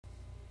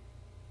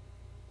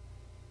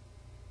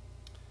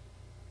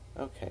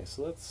Okay,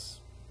 so let's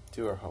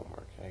do our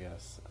homework, I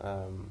guess.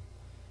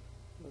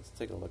 Let's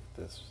take a look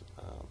at this.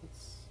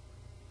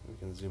 We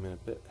can zoom in a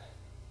bit.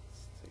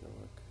 Let's take a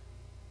look.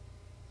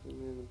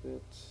 Zoom in a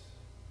bit.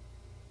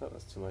 Oh,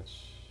 that's too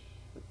much.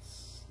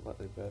 It's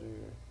slightly better.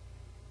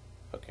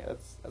 Okay,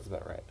 that's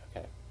about right.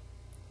 Okay,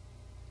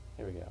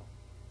 here we go.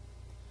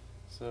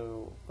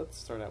 So let's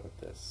start out with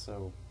this.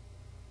 So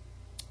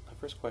the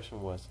first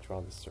question was to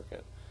draw this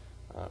circuit.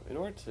 In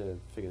order to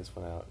figure this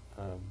one out,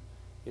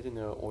 you have to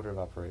know order of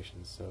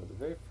operations. So the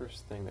very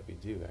first thing that we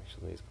do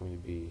actually is going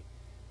to be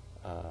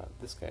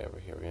this guy over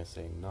here. We're going to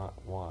say not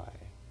y.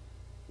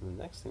 And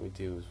the next thing we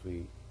do is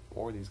we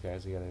OR these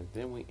guys together.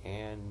 Then we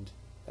AND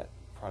that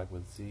product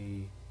with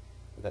z.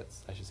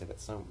 That's, I should say, that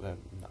sum,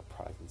 not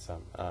product and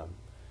sum.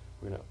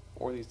 We're going to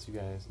OR these two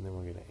guys, and then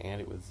we're going to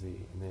AND it with z,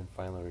 and then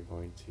finally we're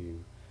going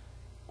to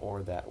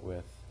OR that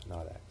with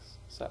not x.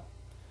 So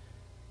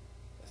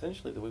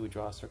essentially, the way we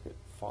draw a circuit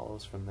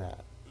follows from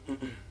that.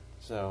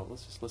 So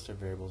let's just list our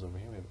variables over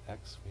here. We have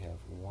x, we have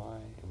y,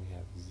 and we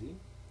have z.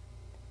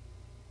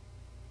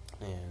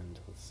 And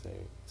let's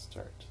say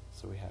start.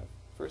 So we have,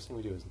 first thing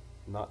we do is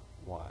not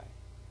y.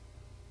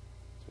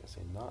 So we're going to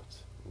say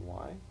not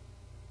y.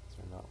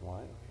 So not y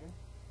over here.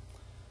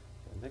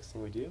 And the next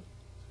thing we do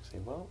is we say,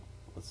 well,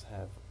 we're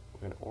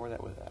going to OR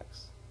that with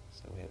x.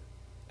 So we have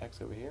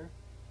x over here.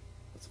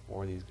 Let's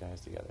OR these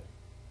guys together.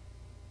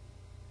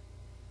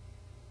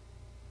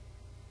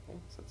 Okay,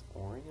 so it's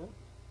ORing it.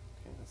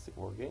 Okay, that's the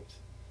OR gate.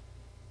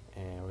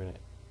 And we're going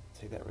to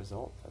take that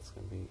result. That's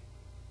going to be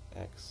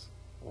x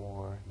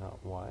or not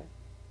y.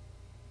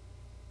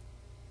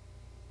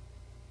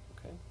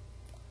 Okay.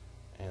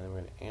 And then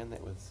we're going to AND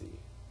that with z. So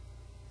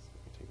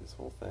we're going to take this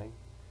whole thing.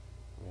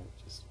 We're going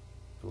to just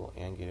put a little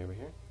AND gate over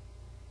here.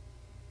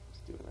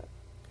 Just doing that.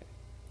 Okay.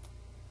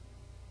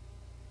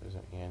 There's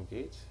our AND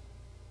gate.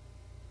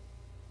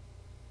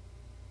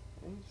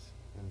 Right.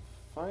 And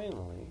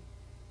finally,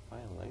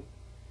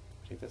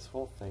 take this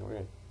whole thing, we're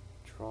going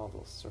to draw a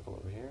little circle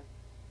over here.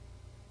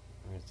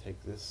 We're going to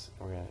take this,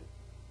 and we're going to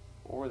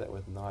OR that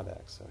with not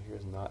x. So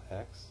here's not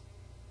x.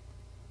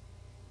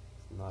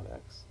 It's not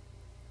x.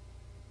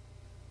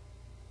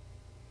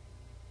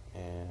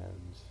 And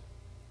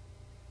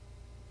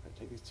we're going to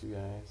take these two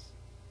guys,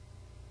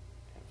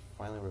 and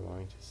finally we're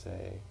going to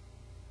say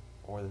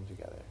OR them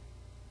together.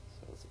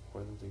 So let's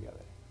OR them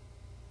together.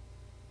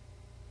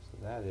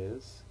 So that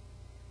is,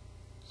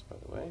 just by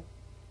the way,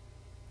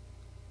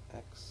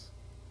 x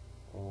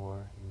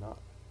or not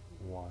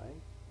y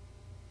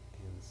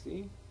and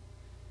z.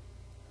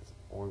 That's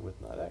OR with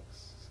not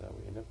x. So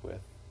we end up with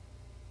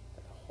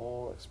that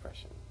whole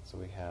expression. So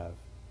we have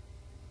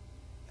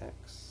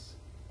x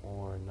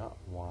or not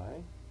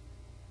y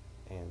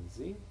and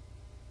z,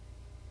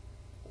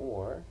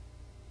 or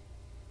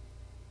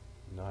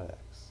not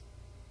x.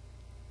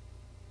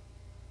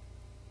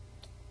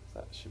 So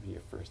that should be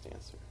your first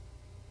answer.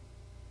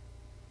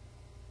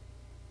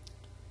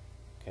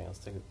 Okay, let's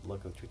take a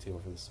look at the truth table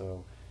for this.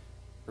 So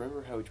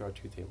remember how we draw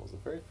truth tables. The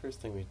very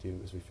first thing we do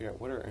is we figure out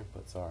what our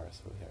inputs are.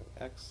 So we have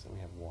x and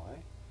we have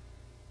y.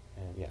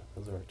 And yeah,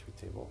 those are our truth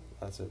table.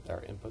 That's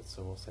our inputs,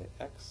 so we'll say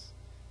x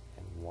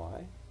and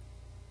y.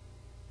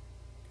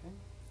 Okay.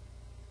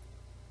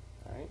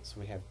 Alright, so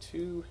we have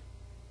two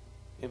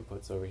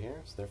inputs over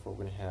here, so therefore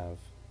we're going to have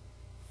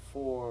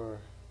four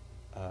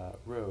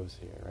rows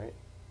here, right?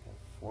 We have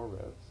 4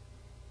 rows.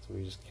 So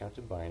we just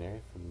counted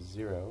binary from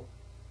 0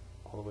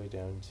 all the way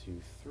down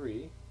to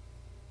 3.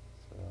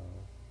 So,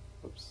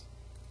 whoops,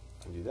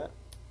 undo that.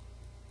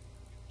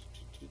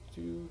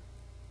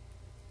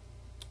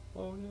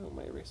 Oh no,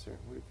 my eraser,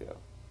 where'd it go?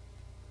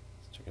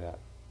 Let's check it out.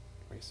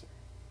 Eraser.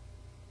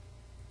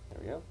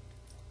 There we go.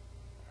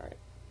 Alright,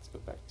 let's go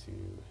back to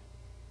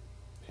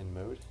pen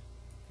mode.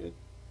 Good.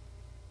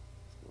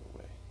 Let's go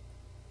away.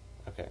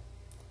 Okay.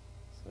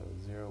 So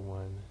 0,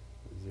 1,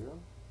 0.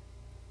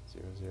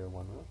 0, 0, 1,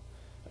 1.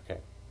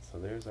 Okay, so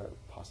there's our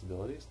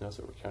possibilities. Notice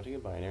that we're counting a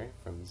binary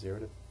from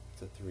 0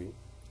 to 3.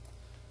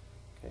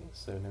 Okay,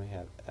 so now we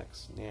have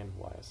x and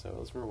y. So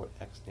let's remember what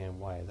x and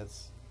y is.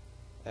 That's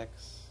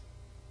x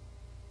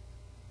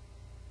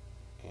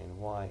and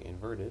y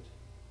inverted.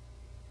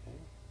 Okay,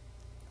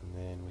 and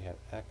then we have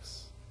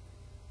x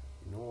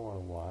nor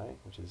y,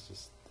 which is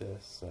just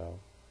this. So,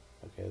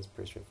 okay, that's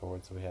pretty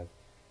straightforward. So we have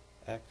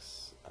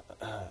x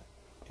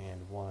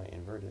and y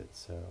inverted.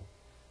 So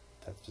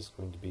that's just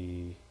going to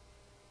be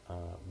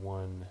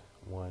 1,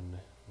 1,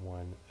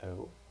 1,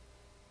 0.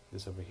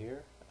 This over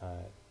here,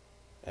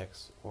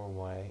 x or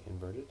y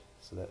inverted,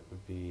 so that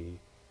would be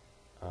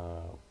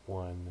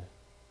 1,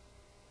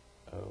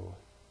 0,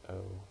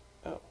 0,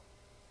 0.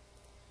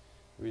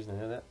 The reason I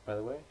know that, by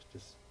the way,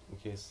 just in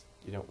case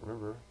you don't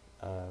remember,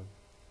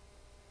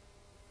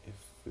 if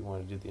we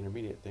want to do the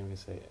intermediate thing, we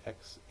say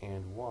x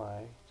and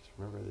y. Just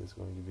remember that it's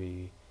going to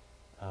be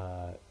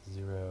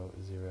 0,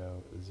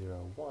 0,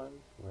 0, 1,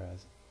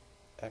 whereas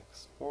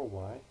x or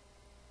y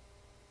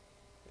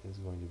is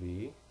going to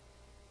be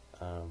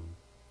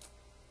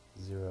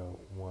 0,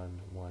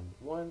 1, 1,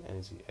 1, and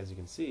as you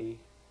can see,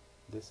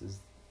 this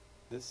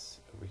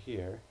over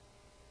here,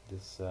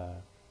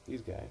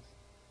 these guys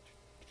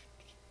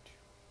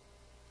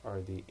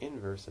are the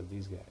inverse of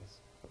these guys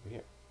over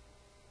here.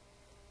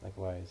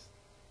 Likewise,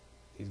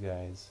 these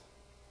guys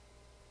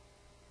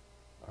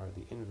are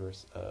the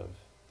inverse of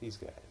these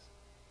guys.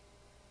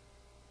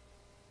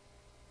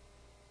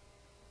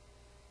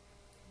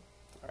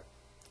 Alright,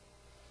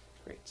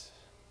 great.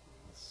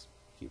 Let's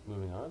keep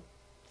moving on.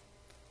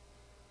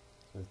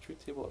 So the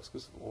truth table,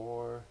 exclusive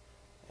OR,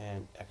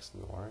 and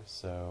XNOR.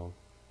 So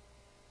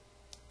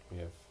we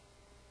have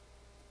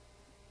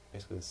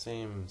basically the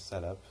same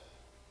setup.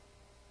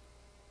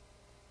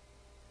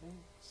 Okay,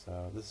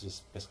 so this is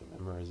just basically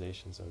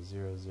memorization. So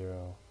 0,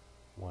 0,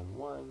 1,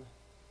 1,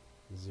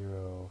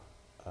 0,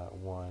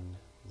 1,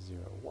 0,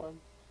 1.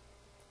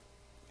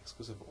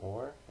 Exclusive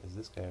OR is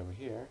this guy over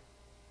here.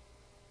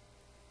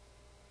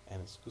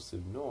 And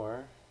exclusive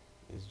NOR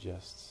is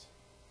just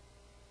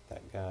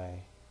that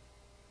guy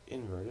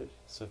inverted.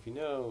 So if you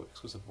know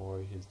exclusive OR,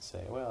 you should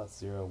say, well, it's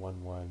 0,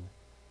 1, 1,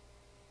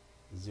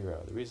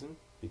 0. The reason?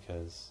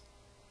 Because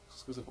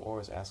exclusive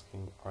OR is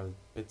asking, are the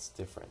bits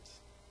different?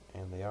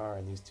 And they are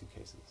in these two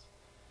cases.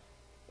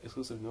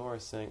 Exclusive NOR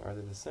is saying, are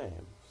they the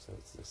same? So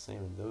it's the same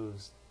in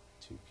those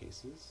two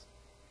cases.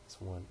 This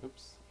one,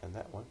 oops, and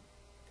that one.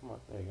 Come on,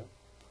 there you go.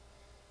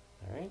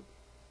 Alright.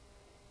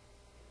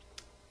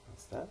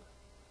 That's that.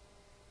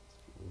 Let's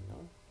keep moving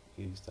on.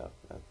 Easy stuff.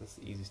 That's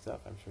the easy stuff.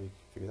 I'm sure you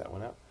can figure that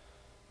one out.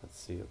 Let's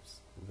see, oops,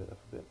 move it up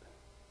a bit.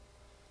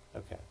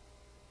 Okay.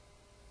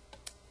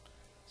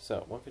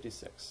 So,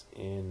 156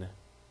 in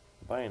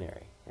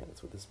binary. Right,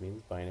 that's what this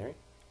means, binary.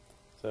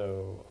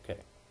 So,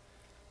 okay.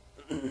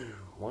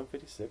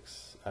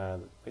 156, we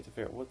have to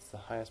figure out what's the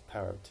highest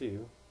power of 2.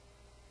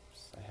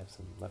 Oops, I have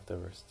some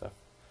leftover stuff.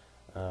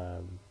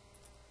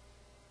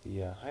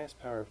 The highest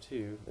power of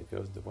 2 that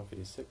goes into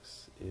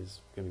 156 is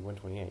going to be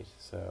 128.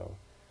 So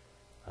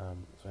I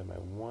have my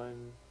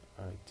 1,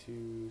 my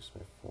 2s,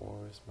 my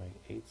 4s, my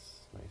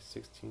 8s, my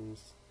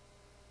 16s,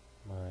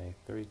 my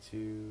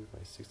 32,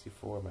 my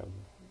 64, my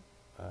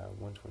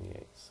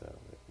 128. So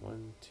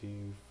 1,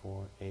 2,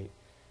 4, 8,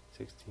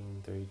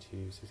 16,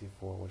 32,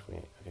 64,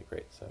 128. Okay,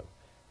 great. So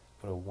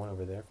put a 1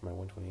 over there for my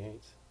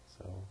 128.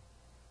 So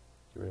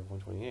get rid of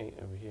 128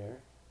 over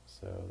here.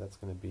 So that's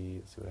going to be,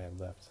 let's see what I have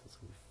left. That's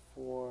going to be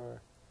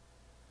 4.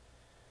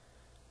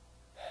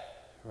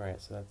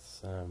 Right, so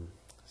that's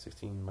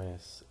 16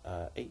 minus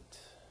 8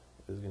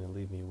 is going to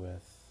leave me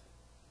with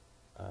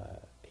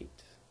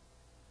 8.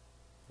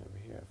 Over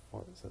here I have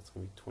 4, so that's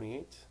going to be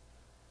 28.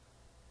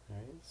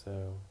 Alright,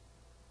 so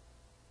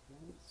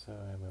I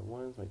have my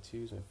 1s, my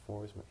 2s, my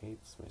 4s, my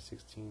 8s, my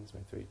 16s,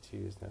 my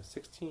 32s. Now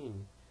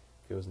 16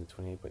 goes into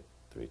 28, but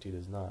 32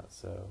 does not.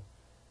 So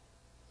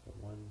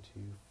 1, 2,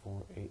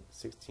 4, 8,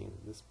 16.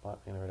 This spot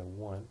I'm going to write a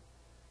 1,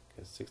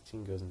 because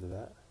 16 goes into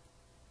that.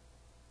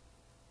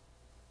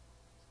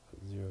 So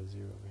put 0,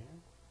 0 over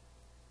here.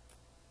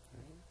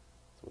 Alright,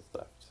 so what's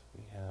left?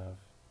 We have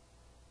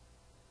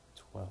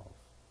 12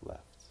 left.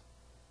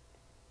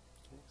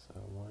 Okay, so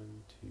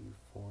 1, 2,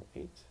 4,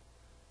 8.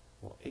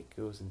 Well, 8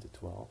 goes into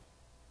 12.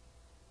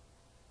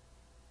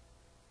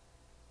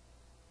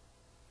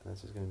 And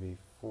that's just going to be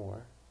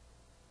 4.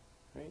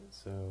 Right,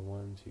 so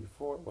 1, 2,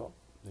 4. Well,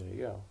 there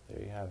you go.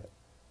 There you have it.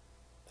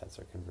 That's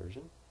our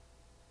conversion.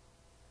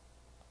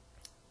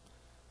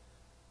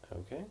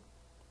 Okay.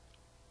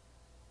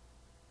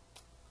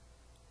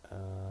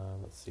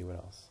 Let's see what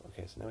else.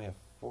 Okay, so now we have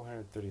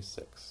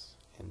 436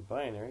 in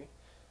binary.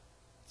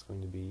 It's going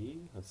to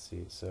be, let's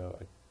see, so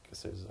I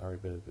guess there's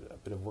already a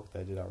bit of work that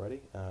I did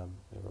already. There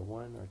were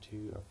 1, or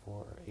 2, or 4,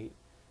 or 8,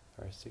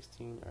 or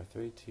 16, or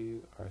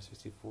 32, or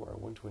 64, or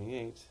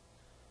 128.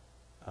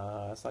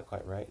 That's not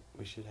quite right.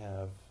 We should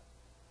have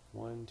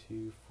 1,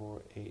 2,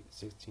 4, 8,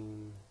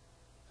 16,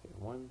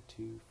 1,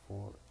 2,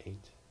 4, 8,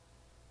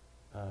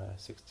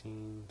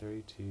 16,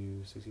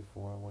 32,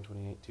 64,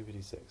 128,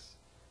 256.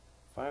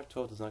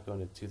 512 does not go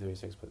into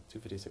 236, but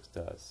 256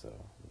 does, so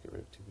we'll get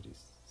rid of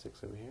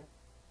 256 over here.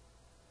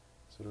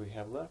 So what do we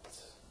have left?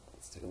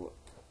 Let's take a look.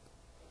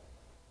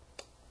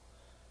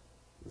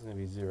 This is going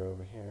to be 0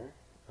 over here.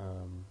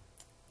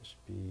 This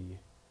should be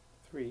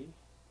 3.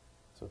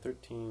 So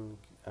 13,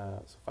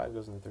 so 5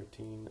 goes into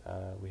 13.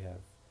 We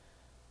have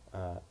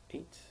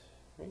 8,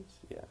 right?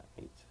 Yeah,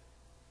 8.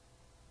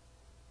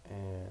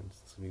 And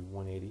this is going to be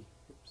 180.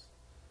 Oops.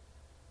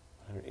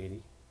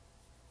 180.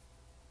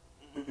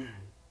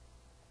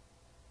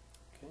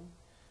 Okay.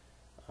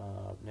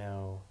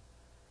 Now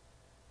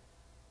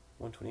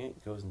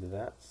 128 goes into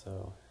that,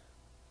 so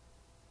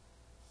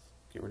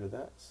get rid of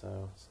that.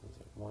 So it's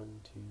like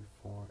 1, 2,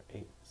 4,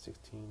 8,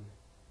 16,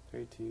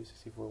 32,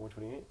 64,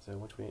 128. So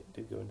 128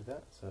 did go into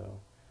that. So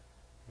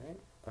alright.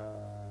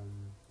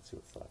 Let's see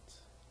what's left.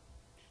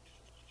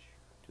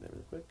 Do that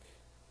really quick.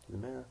 Do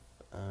the math.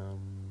 It's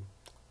going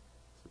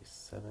to be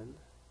 7.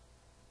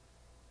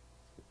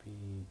 It's going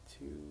to be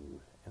 2,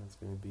 and it's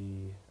going to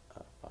be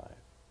 5.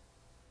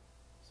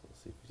 So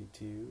let's see,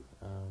 52.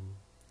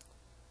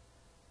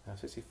 Now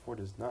 64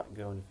 does not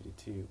go into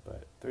 52,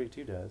 but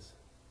 32 does.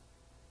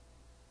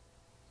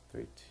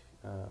 32,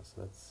 so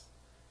that's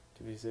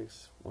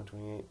 256,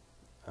 128,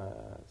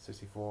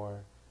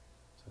 64,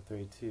 so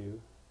 32.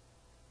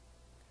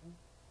 Okay.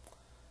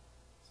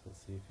 So let's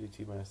see,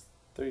 52 minus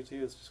 32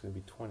 is just going to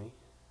be 20.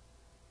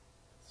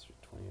 Let's do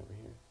 20 over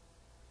here.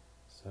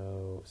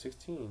 So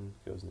 16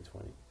 goes into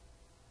 20.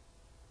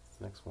 That's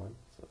the next one.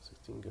 So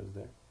 16 goes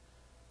there.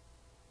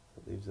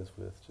 That leaves us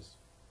with just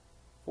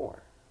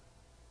 4.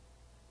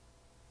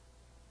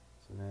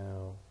 So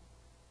now,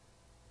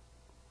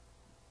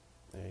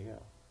 there you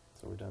go.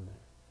 So we're done there.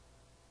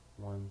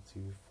 1, 2,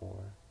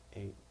 4,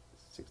 8,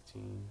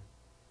 16,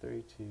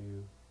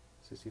 32,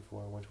 64,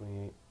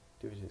 128,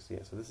 256.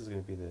 Yeah, so this is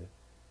going to be the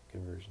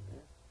conversion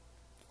there.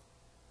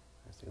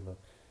 Let's take a look.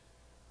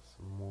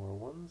 Some more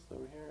ones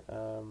over here.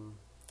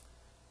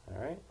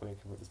 Alright, we're going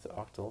to convert this to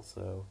octal.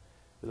 So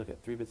we look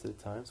at 3 bits at a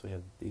time. So we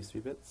have these 3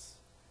 bits,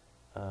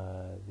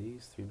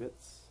 these 3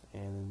 bits,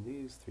 and then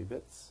these 3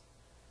 bits.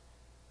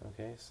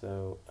 Okay,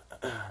 so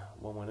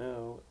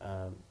 110,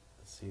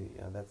 let's see,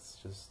 that's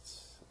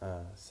just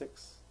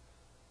 6.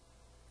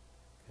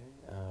 Okay,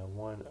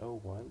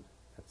 101,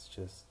 that's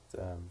just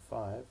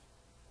 5.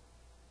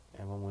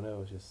 And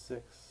 110 is just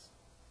 6.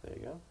 There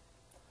you go.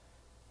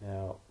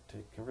 Now,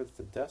 to convert this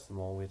to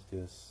decimal, we have to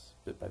do this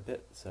bit by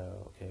bit.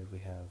 So, okay, we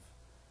have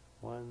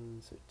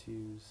 1s or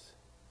 2s,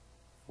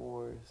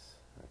 4s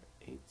or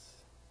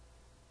 8s,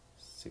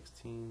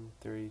 16,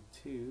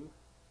 32,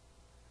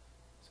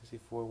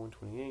 64,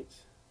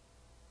 128,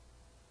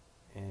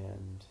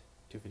 and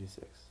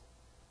 256.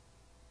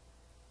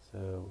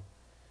 So,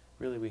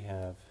 really we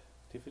have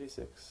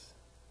 256.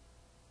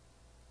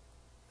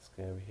 This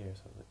guy over here,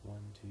 so like 1,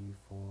 2,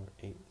 4,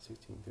 8,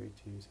 16,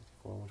 32,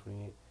 64,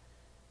 128,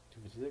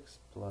 256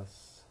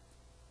 plus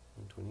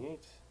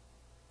 128.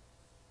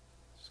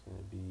 It's going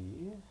to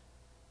be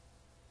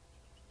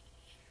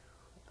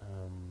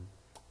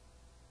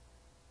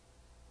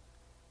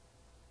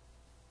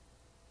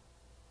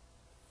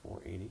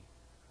 480.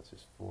 That's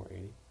just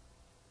 480.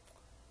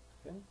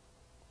 Okay.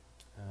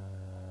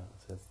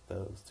 So that's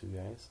those two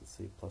guys. Let's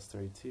see, plus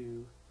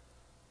 32.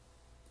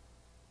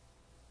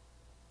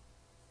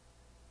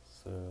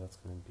 So that's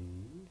going to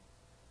be,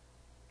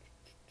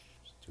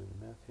 just doing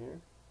the math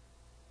here.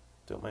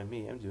 Don't mind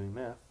me, I'm doing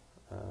math.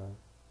 Wait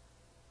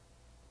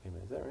a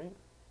minute, is that right?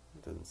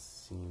 It doesn't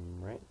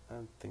seem right.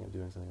 I think I'm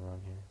doing something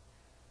wrong here.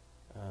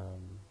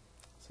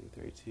 Let's see,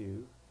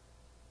 32.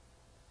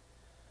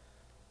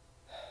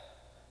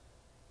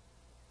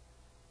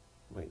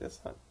 Wait, that's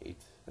not 8.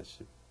 That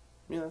should,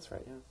 yeah, that's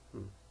right,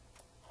 yeah.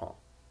 Huh.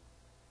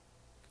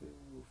 Go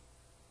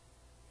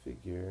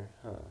figure,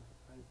 huh.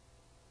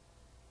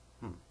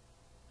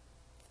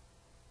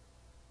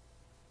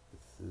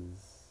 This is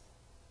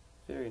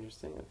very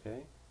interesting,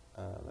 okay.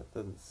 That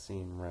doesn't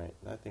seem right.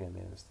 I think I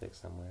made a mistake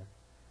somewhere.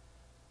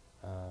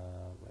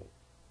 Wait.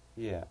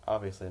 Yeah,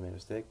 obviously I made a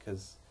mistake,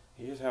 because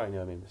here's how I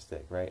know I made a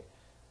mistake, right?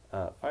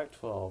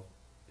 512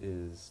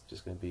 is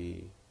just going to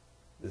be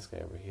this guy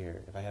over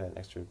here. If I had an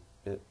extra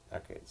bit,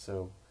 okay,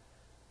 so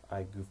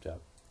I goofed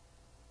up.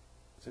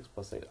 6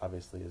 plus 8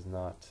 obviously is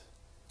not,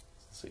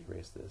 let's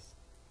erase this.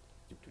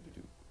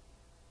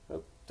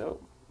 Oh,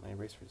 dope. My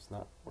eraser is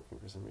not working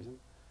for some reason.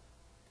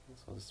 Okay,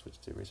 so I'll just switch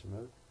to eraser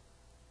mode.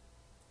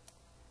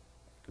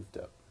 Goofed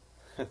up.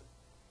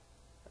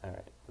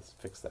 Alright, let's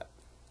fix that.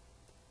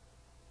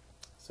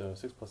 So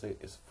 6 plus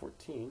 8 is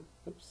 14.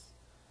 Oops.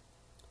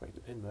 Go back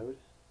to pin mode.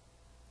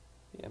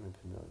 Yeah, I'm in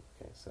pin mode.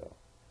 Okay, so,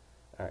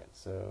 alright,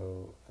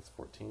 so that's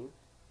 14.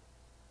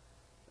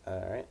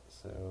 Alright,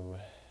 so,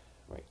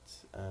 right,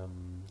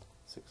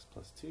 6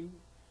 plus 2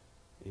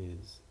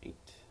 is 8.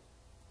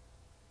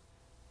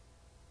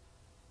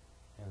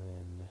 And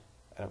then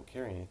I don't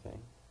carry anything.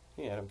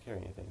 Yeah, I don't carry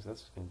anything, so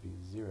that's going to be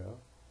 0.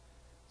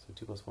 So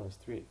 2 plus 1 is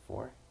 3,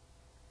 4.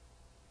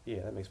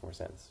 Yeah, that makes more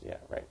sense. Yeah,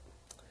 right.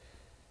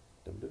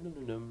 Dum dum dum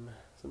dum dum.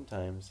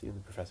 Sometimes even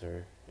the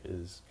professor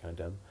is kind of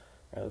dumb.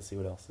 Alright, let's see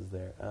what else is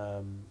there.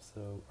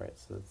 So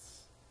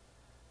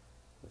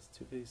that's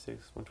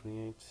 256,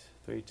 128,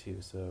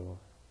 32. So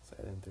let's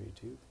add in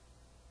 32.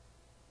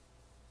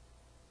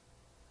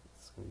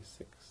 That's going to be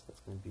 6. That's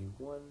going to be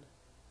 1,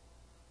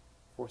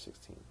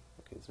 416.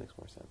 Okay, this makes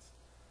more sense.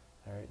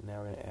 Alright,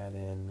 now we're going to add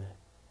in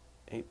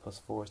 8 plus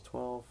 4 is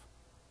 12.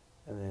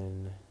 And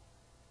then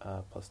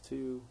plus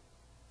 2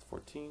 is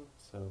 14.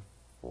 So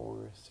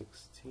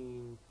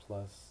 416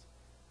 plus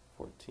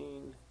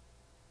 14.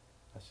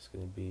 That's just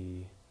going to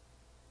be,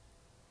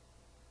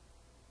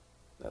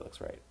 that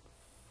looks right,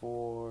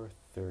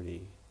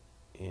 430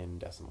 in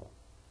decimal.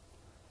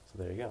 So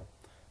there you go.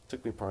 It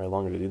took me probably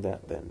longer to do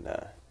that than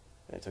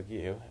it took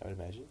you, I would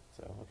imagine.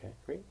 So, okay,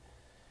 great.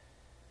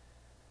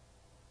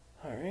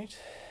 Alright.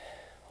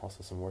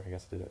 Also some work I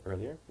guess I did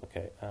earlier.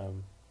 Okay,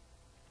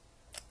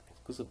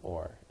 exclusive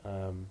OR.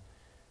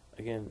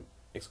 Again,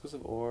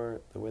 exclusive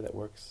OR, the way that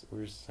works,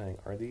 we're just saying,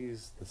 are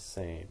these the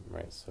same,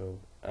 right? So,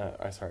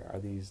 sorry, are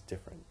these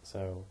different?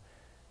 So,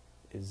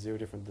 is 0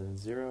 different than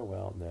 0?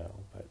 Well,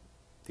 no, but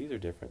these are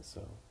different,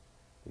 so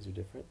these are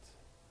different.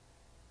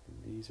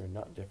 These are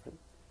not different.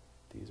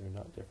 These are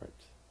not different.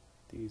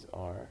 These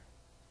are,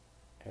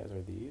 as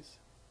are these.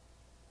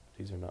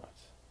 these are not.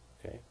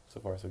 Okay, so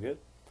far so good.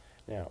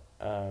 Now,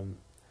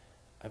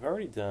 I've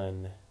already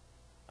done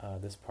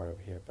this part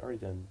over here. I've already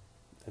done,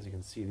 as you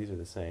can see, these are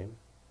the same.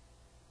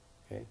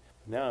 Okay,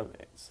 but now I'm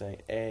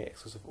saying A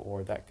exclusive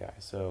OR that guy.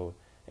 So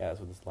yeah, that's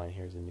what this line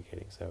here is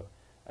indicating. So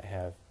I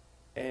have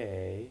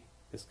A,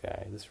 this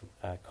guy, this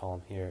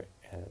column here,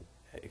 and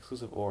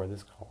exclusive OR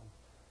this column.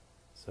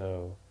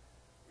 So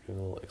we're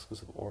doing a little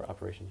exclusive OR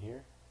operation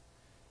here.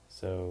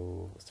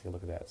 So let's take a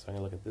look at that. So I'm going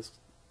to look at this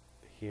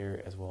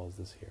here as well as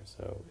this here.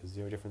 So is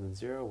 0 different than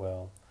 0?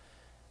 Well,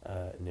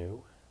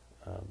 no.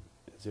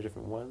 Is 0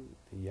 different than 1?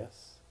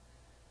 Yes.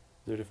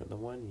 0 different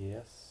than 1?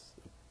 Yes.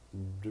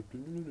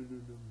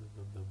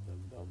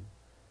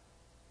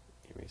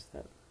 Erase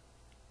that.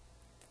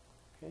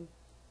 Okay.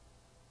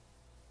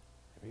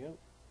 There we go.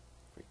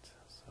 Great.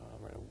 So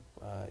I'm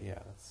right. Yeah,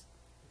 that's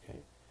okay.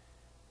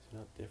 So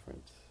not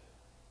different.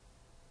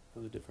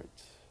 Those are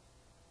different.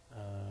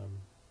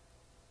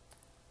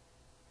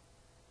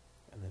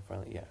 And then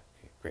finally, yeah,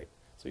 okay, great.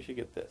 So you should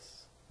get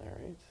this. All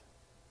right.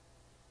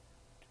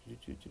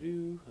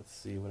 Let's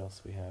see what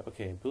else we have.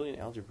 Okay, Boolean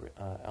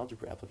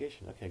algebra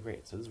application. Okay,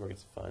 great. So this is where it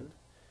gets fun.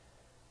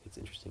 It's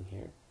interesting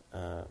here.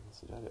 So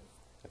got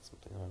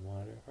something on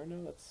monitor. Or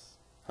no, that's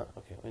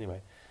okay. Well,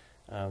 anyway,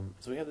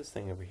 so we have this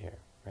thing over here,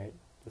 right?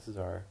 This is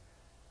our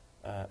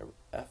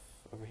f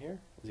over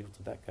here is equal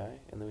to that guy,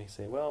 and then we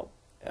say, well,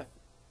 f,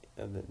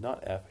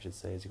 not f, I should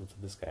say, is equal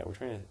to this guy. We're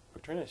trying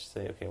to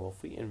say, okay, well,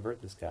 if we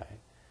invert this guy,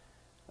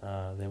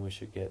 then we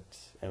should get,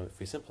 and if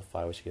we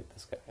simplify, we should get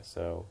this guy.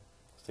 So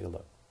let's take a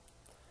look.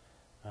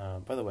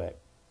 By the way,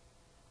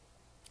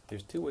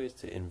 there's two ways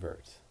to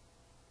invert.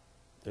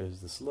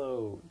 There's the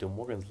slow De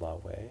Morgan's law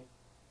way.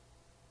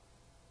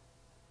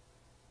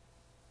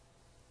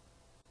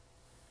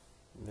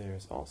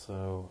 There's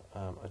also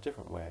a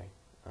different way.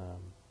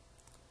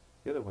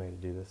 The other way to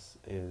do this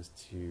is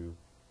to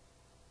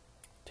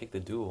take the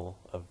dual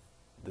of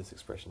this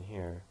expression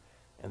here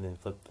and then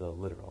flip the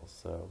literals.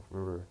 So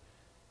remember,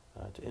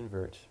 to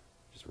invert,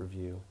 just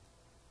review,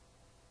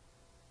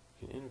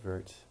 you can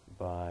invert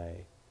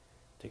by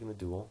taking the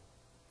dual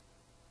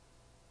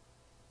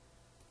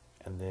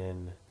and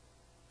then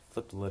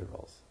flip the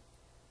literals.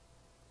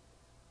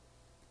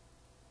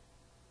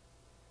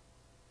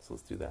 So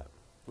let's do that.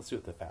 Let's do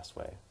it the fast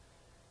way.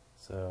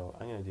 So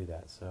I'm going to do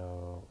that.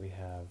 So we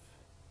have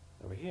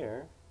over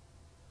here,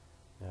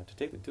 now to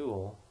take the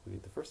dual,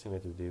 the first thing we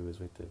have to do is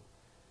we have to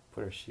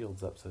put our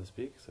shields up, so to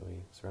speak. So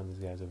we surround these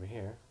guys over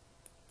here.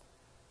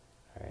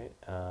 Alright,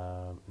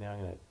 now I'm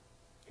going to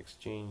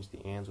exchange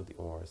the ands with the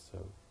ors.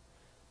 So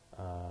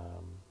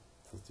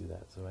let's do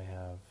that. So we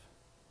have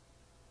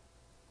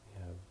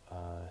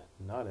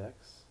not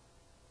x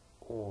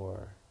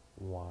or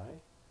y,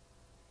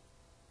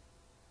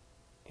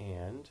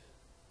 and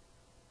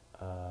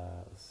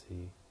let's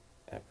see,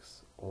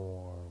 x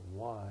or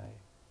y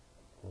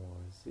or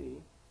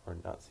z, or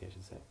not z, I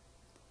should say.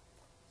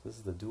 So this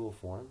is the dual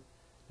form.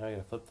 Now I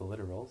gotta flip the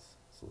literals,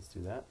 so let's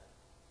do that.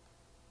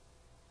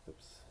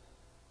 Oops.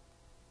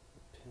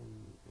 The pin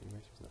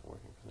eraser's not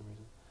working for some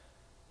reason.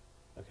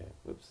 Okay,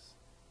 whoops.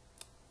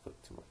 Flip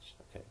too much.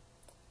 Okay.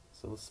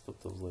 So let's flip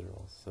those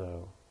literals.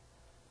 So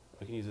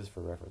we can use this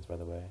for reference, by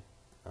the way.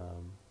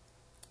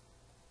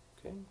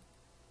 Okay,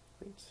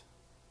 great.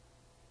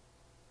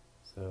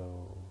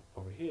 So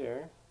over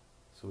here,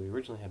 so we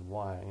originally had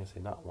y, I'm going to say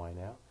not y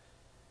now.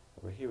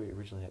 Over here we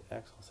originally had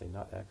x, I'll say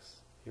not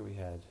x. Here we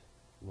had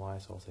y,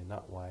 so I'll say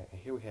not y. And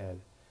here we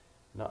had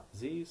not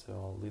z, so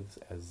I'll leave this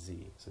as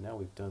z. So now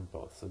we've done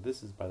both. So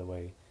this is, by the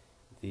way,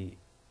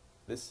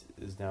 this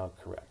is now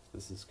correct.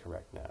 This is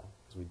correct now,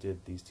 because we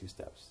did these two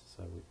steps.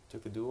 So we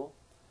took the dual,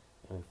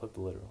 and we flipped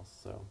the literals.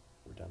 So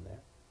we're done there.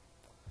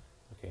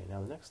 Okay,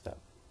 now the next step.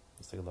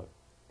 Let's take a look.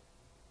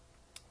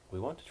 What we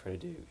want to try to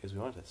do is we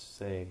want to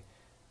say,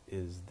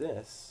 is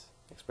this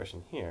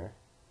expression here,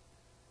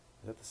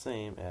 is that the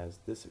same as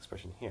this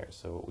expression here?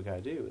 So what we got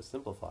to do is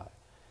simplify.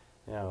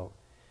 Now,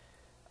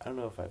 I don't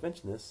know if I've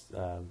mentioned this,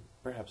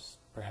 perhaps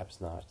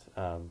not,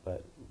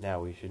 but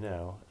now we should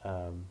know.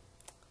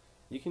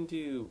 You can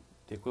do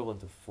the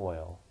equivalent of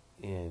FOIL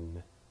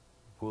in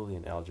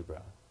Boolean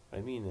algebra. What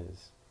I mean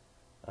is,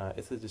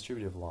 it's a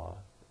distributive law,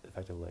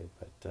 effectively,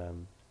 but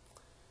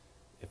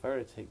if I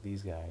were to take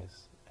these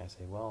guys, I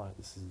say, well,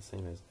 this is the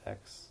same as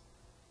x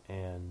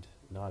and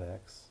not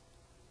x,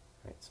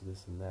 right, so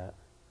this and that,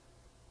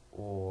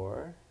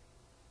 or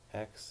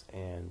x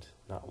and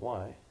not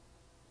y,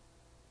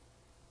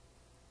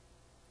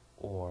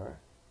 or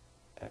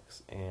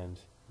x and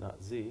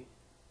not z,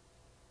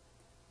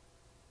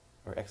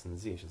 or x and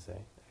z, I should say,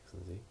 x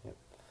and z, yep.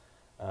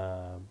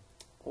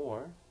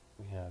 Or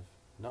we have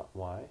not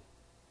y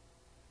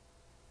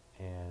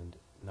and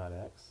not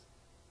x,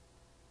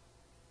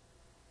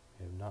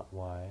 we have not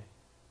y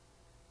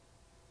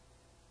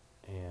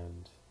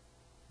and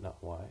not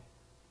y,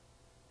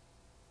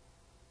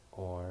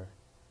 or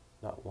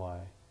not y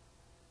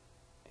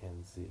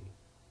and z.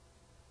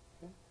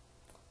 Okay,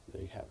 so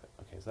there you have it.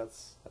 Okay, so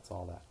that's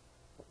all that.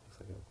 Looks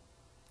like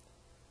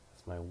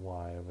that's my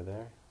y over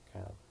there.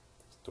 Kind of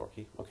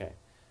dorky. Okay,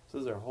 So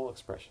this is our whole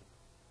expression.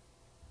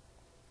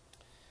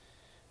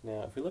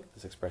 Now, if we look at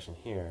this expression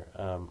here,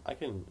 I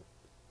can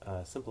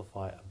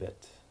simplify a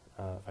bit.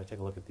 If I take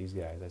a look at these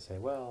guys, I say,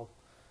 well,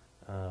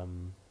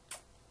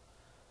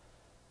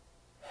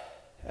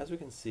 as we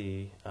can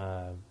see,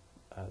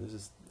 this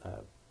is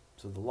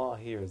so the law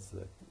here is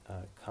the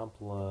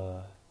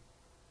complementarity.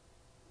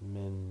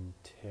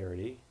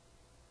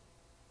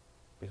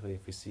 Basically,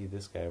 if we see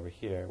this guy over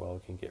here, well, we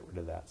can get rid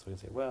of that. So we can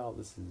say, well,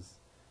 this is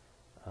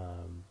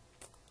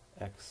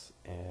x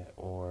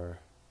or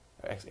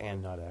x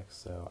and not x.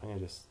 So I'm going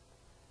to just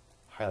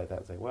highlight that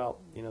and say, well,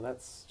 you know,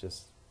 that's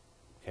just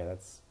okay.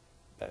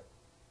 That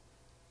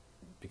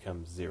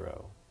becomes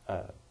 0.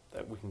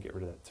 That we can get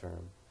rid of that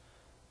term.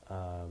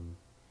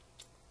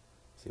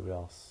 See what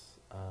else?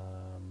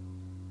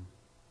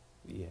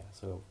 Yeah,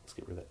 so let's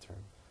get rid of that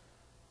term.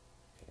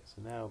 Okay,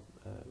 so now,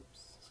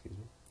 excuse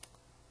me.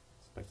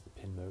 Let's back to the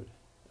pin mode.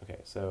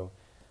 Okay, so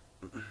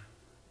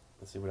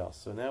let's see what else.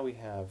 So now we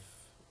have,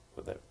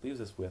 what that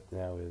leaves us with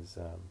now is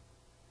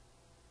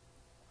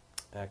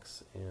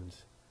x and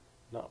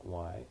not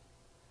y,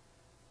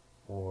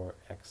 or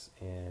x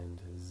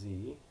and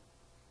z,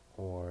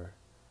 or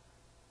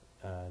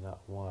not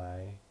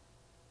y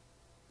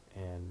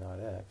and not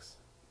x,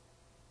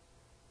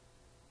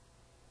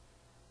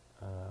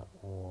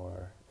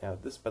 or now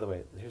this, by the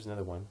way, here's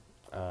another one.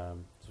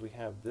 So we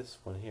have this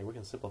one here. We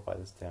can simplify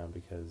this down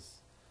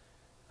because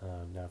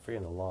now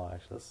forgetting the law.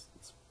 Actually,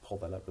 let's pull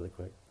that up really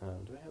quick.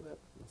 Do I have that?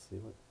 Let's see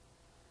what.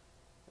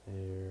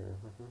 Here.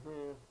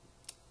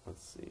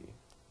 Let's see.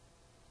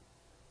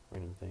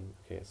 Random thing.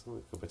 Okay, so let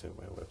me go back to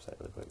my website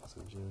really quick.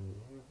 So actually,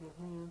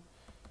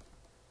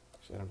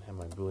 I don't have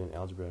my Boolean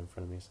algebra in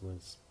front of me, so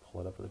let's pull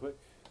it up really quick.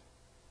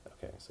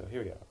 Okay, so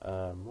here we go.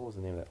 What was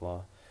the name of that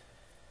law?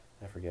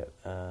 I forget.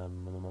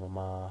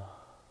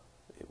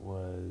 It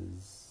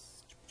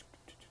was.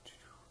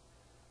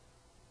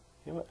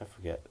 You know what? I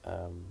forget.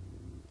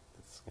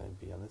 It's going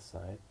to be on this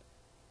side.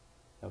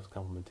 That was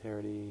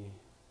complementarity.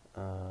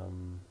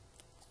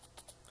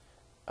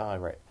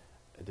 Right.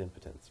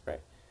 Idempotence.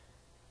 Right.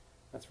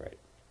 That's right.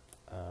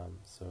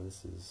 So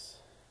this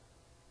is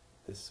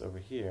this over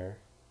here.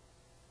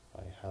 If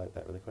I highlight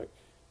that really quick,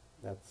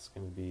 that's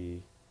going to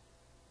be.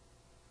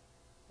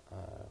 Do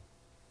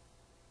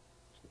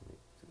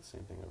the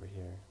same thing over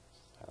here.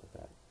 Just highlight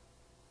that.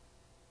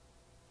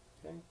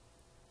 Okay.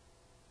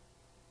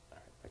 All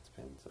right. Back to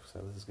pins. So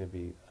this is going to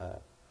be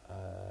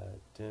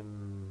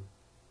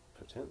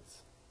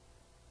idempotence.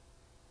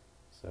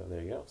 So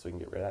there you go. So we can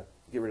get rid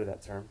of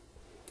that term.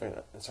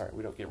 Sorry,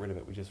 we don't get rid of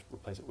it. We just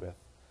replace it with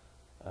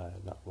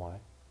not y.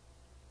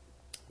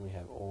 And we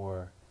have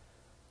or,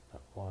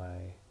 not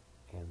y,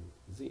 and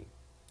z.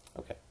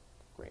 Okay,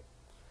 great.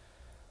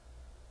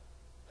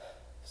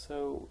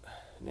 So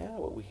now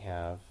what we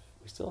have,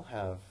 we still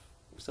have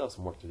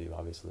some work to do,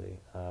 obviously,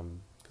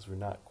 because we're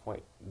not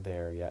quite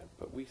there yet.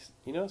 But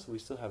you notice we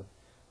still have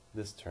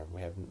this term.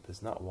 We have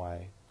this not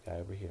y guy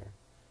over here.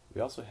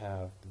 We also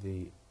have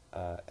the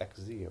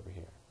xz over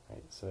here,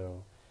 right?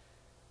 So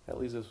that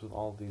leaves us with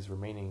all these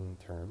remaining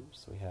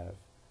terms. So we have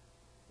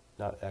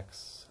not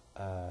x,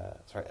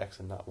 x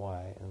and not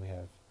y, and we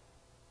have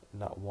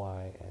not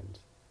y and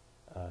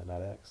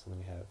not x, and then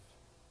we have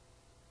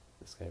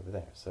this guy over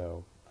there.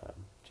 So,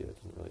 gee, that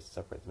doesn't really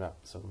separate them out.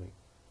 So let me,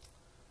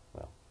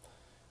 well,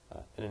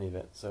 in any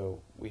event,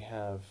 so we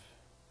have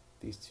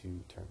these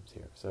two terms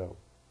here. So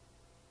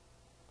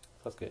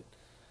that's good.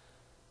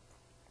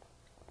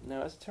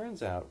 Now, as it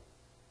turns out,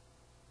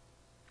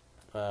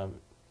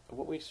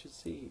 what we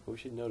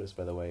should notice,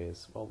 by the way,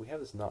 is, well, we have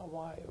this not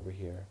y over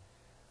here.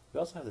 We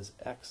also have this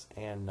x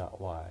and not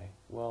y.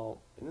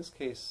 Well, in this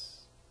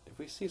case, if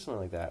we see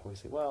something like that, we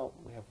say, well,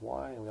 we have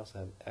y and we also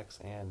have x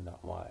and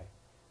not y.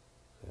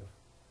 We have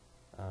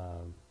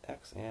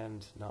x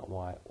and not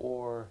y,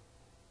 or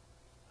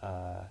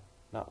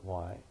not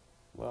y.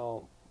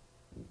 Well,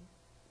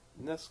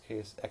 in this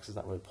case, x is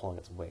not really pulling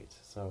its weight.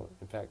 So,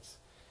 in fact,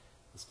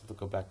 let's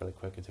go back really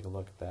quick and take a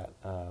look at that.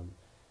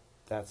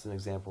 That's an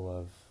example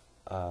of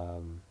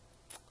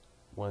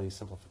one of these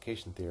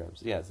simplification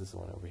theorems. Yeah, it's this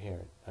one over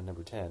here,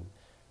 number 10.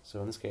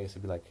 So in this case,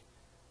 it'd be like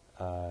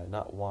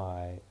not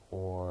y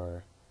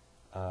or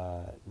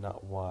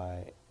not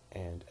y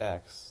and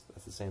x.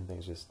 That's the same thing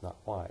as just not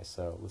y.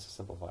 So let's just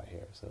simplify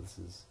here. So this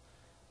is,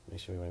 let me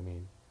show you what I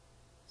mean.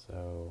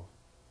 So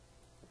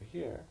over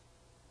here,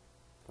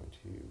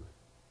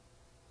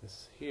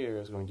 this here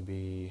is going to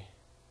be,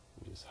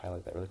 let me just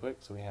highlight that really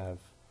quick. So we have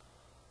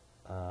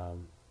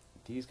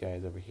these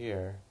guys over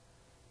here.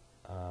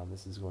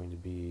 This is going to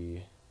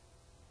be,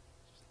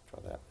 just draw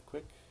that really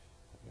quick.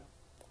 There we go.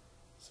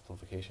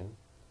 Simplification.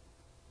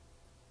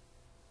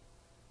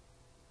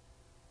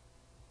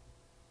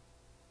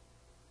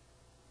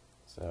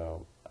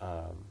 So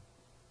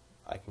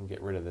I can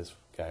get rid of this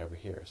guy over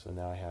here. So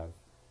now I have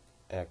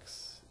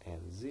x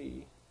and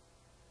z,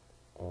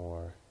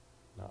 or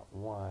not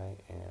y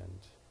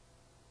and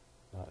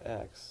not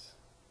x,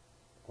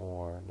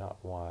 or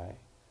not y,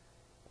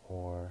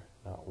 or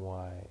not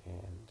y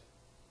and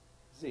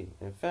z.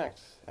 And in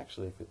fact,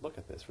 actually, if we look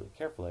at this really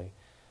carefully,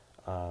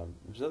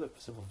 there's other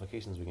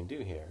simplifications we can do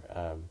here.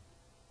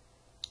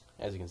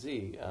 As you can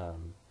see,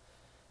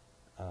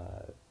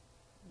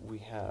 we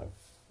have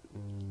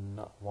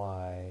not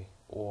y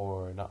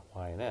or not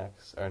y and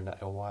x, or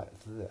not y,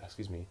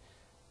 excuse me,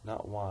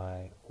 not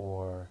y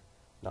or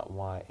not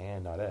y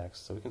and not x,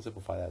 so we can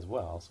simplify that as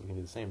well, so we can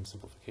do the same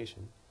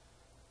simplification.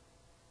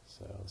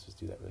 So let's just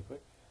do that really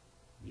quick.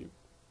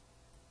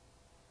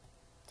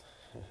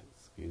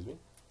 Excuse me.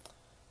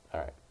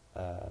 Alright,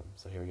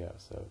 so here we go.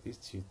 So these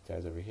two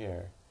guys over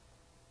here,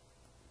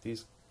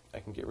 I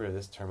can get rid of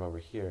this term over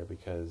here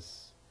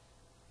because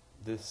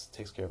this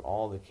takes care of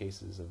all the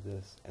cases of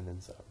this and then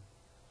some.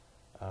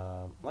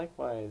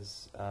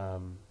 Likewise,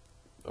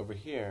 over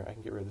here, I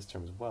can get rid of this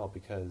term as well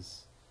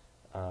because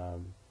the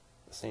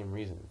same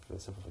reason for the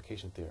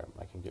simplification theorem.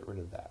 I can get rid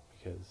of that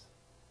because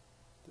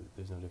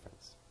there's no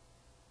difference.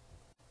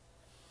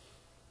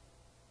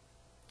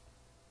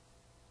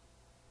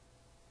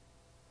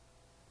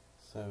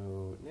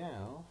 So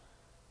now,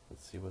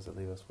 let's see, what does it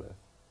leave us with?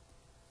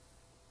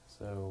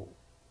 So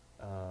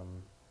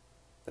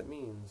that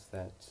means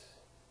that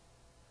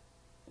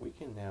we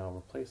can now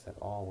replace that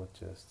all with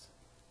just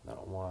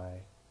not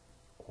y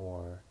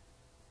or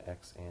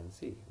x and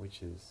z,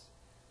 which is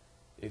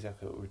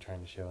exactly what we were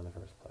trying to show in the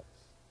first place.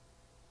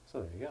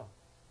 So there you go.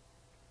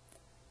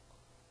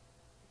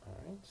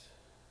 Alright, let's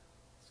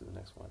do the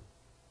next one.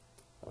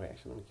 Okay,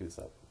 actually let me keep this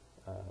up.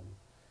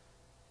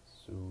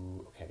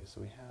 Okay, so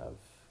we have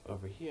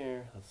over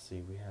here, let's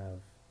see, we have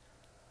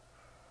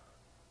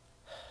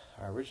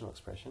our original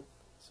expression.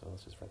 So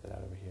let's just write that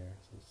out over here.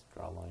 So let's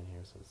draw a line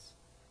here. So it's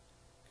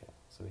okay.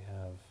 So we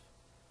have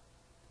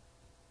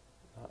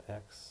not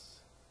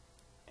x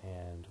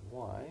and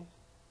y,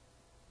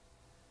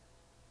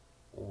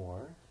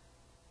 or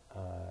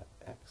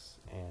x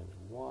and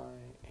y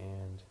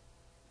and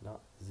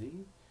not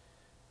z.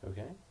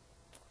 Okay.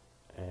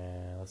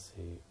 And let's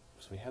see.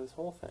 So we have this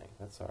whole thing.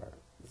 This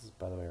is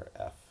by the way our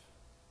f.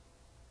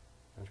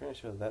 I'm trying to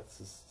show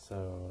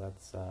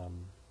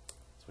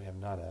so we have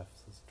not f,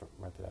 so let's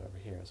write that out over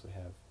here. So we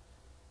have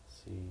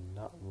c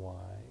not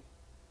y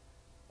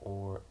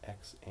or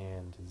x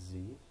and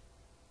z.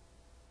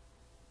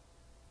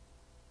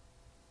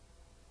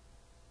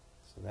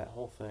 So that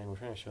whole thing, we're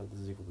trying to show this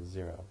is equal to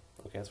 0.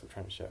 Okay, that's what we're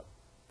trying to show.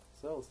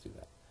 So let's do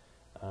that.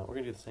 We're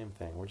going to do the same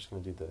thing. We're just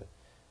going to do the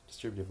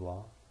distributive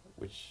law,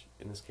 which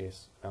in this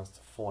case amounts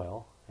to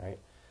FOIL, right?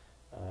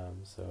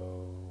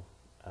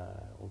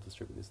 We'll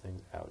distribute these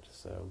things out.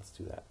 So let's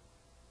do that.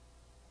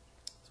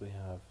 So we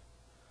have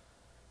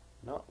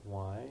not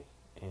y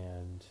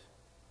and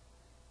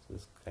so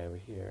this guy over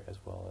here as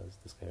well as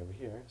this guy over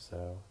here.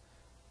 So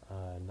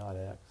not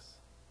x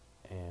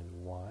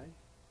and y.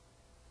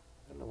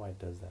 I don't know why it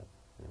does that.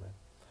 Anyway.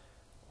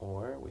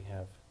 Or we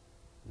have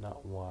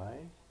not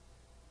y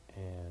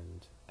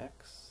and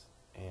x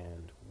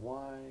and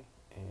y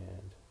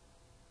and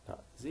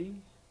not z.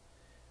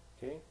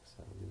 Okay,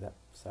 so we'll do that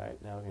side.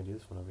 Now we're going to do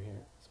this one over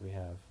here. So we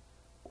have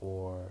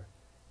or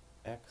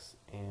x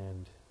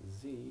and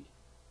z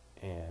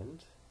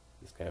and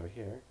this guy over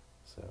here.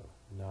 So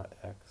not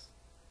x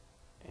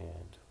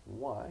and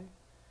y.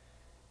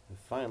 And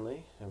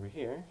finally, over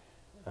here,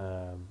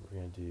 we're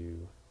going to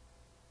do,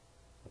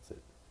 what's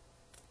it?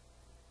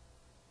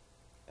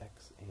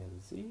 X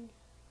and z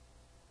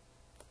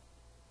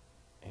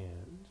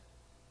and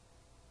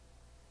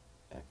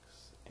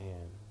x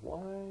and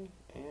y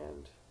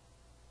and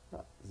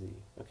not z.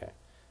 Okay,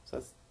 so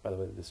that's, by the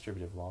way, the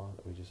distributive law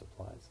that we just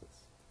applied. So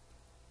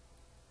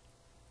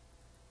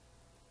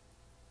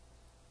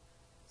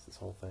it's this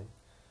whole thing.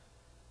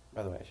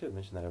 By the way, I should have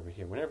mentioned that over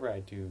here. Whenever I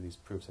do these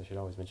proofs, I should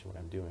always mention what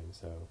I'm doing.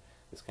 So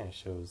this kind of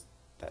shows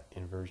that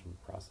inversion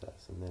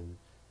process. And then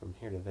from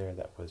here to there,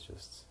 that was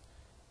just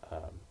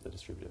the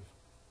distributive.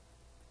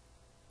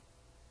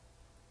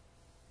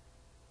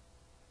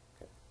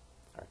 Okay,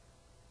 all right.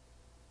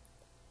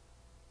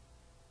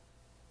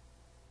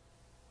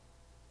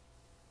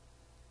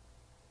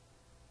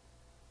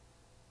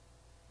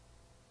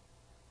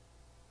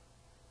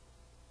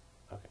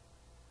 Okay.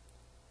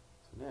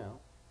 So now,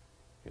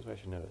 here's what I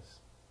should notice.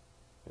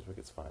 Here's where it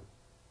gets fun.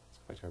 Let's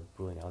go back to our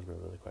Boolean algebra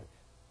really quick.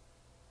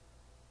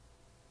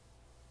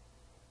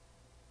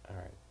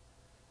 Alright.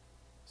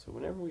 So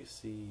whenever we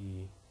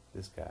see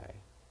this guy,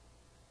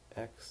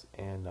 x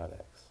and not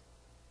x,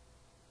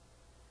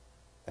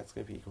 that's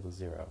going to be equal to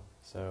 0.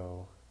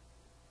 So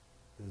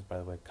this is, by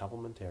the way,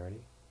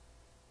 complementarity.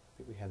 I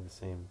think we had the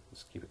same,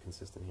 just keep it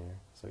consistent here.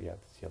 So yeah,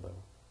 it's yellow.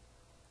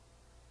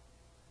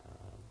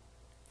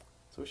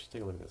 So we should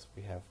take a look at this.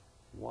 We have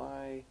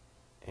y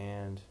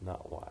and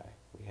not y.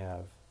 We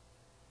have,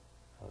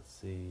 let's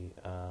see,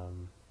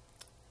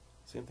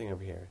 same thing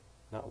over here.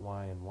 Not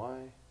y and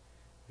y.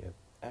 We have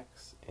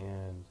x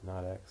and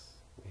not x.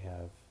 We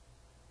have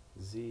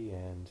z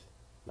and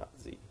not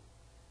z.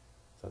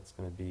 So that's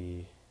going to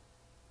be,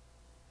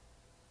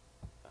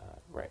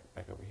 right,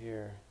 back over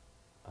here.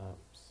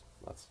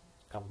 That's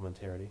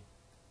complementarity.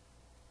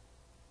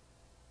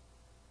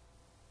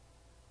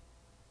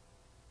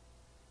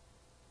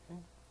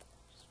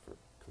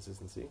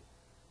 consistency.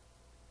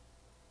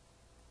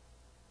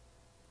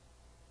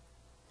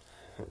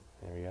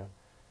 There we go.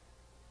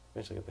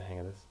 Eventually get the hang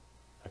of this.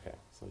 Okay,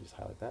 so we'll just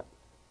highlight that.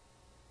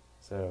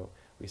 So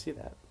we see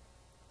that.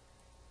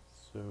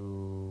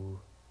 So,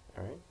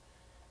 alright.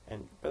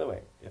 And by the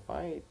way, if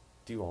I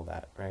do all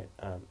that, right,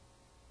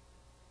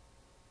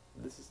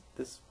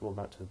 this will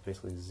amount to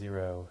basically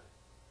 0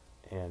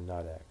 and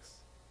not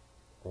x,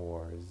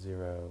 or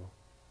 0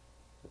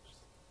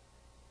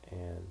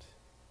 and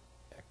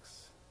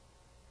x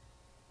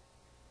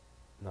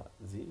not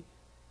z,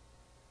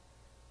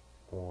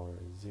 or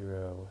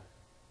 0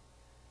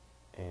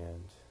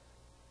 and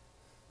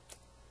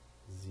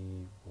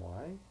zy,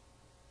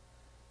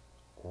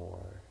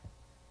 or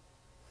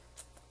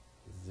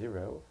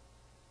 0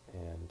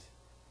 and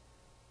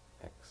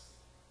x.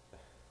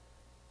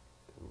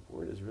 The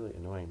word is really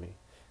annoying me.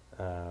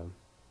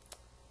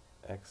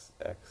 X,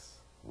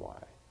 x,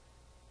 y.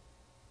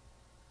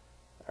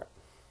 Alright,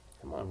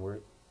 come on,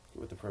 word,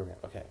 get with the program.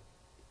 Okay.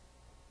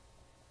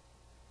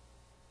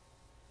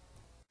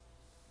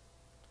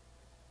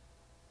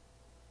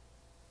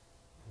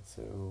 And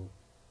so,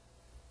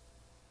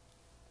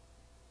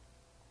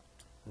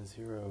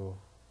 0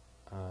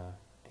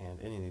 and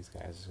any of these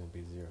guys is going to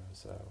be 0.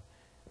 So,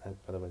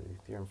 that, by the way, the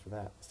theorem for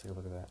that, let's take a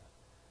look at that.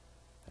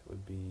 That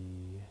would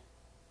be,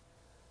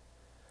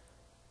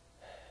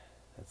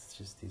 that's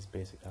just these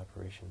basic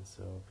operations.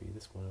 So it'll be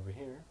this one over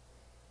here.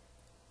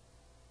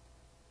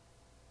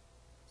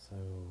 So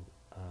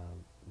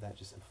that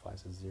just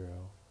simplifies to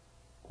 0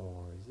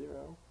 or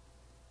 0,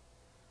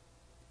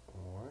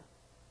 or,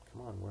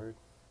 come on, word.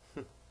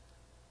 So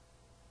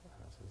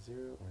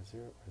 0 or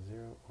 0 or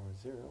 0 or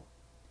 0.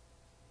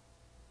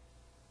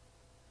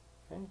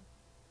 Okay,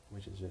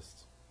 which is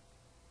just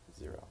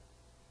 0,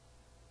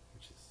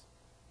 which is,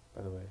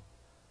 by the way,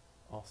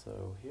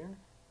 also here,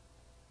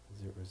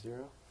 0 or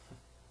 0.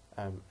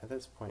 At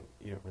this point,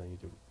 you don't really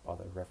need to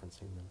bother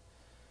referencing them.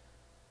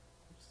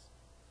 Oops.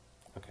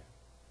 Okay,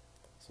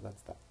 so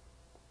that's that.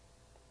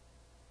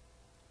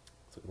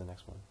 Let's look at the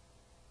next one.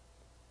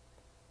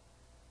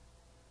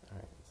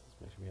 Alright, let's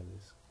make sure we have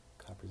these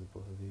copies of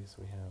both of these.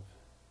 So we have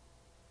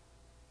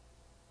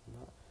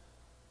not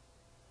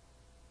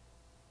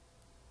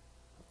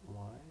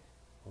y,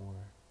 or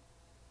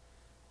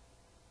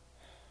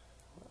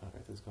what on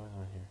earth is going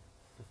on here?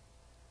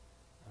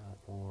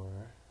 Or,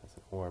 that's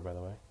an or, by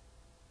the way,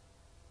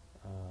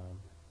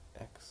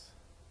 x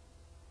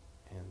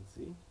and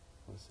z,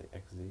 let's say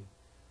xz,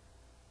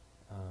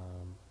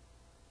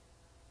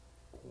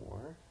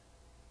 or,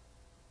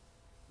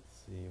 let's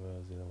see, what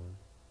was the other one,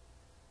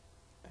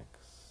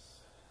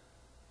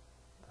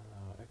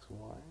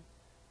 xy,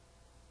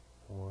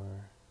 or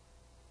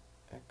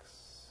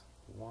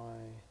xy,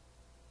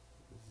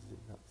 z,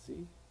 not z,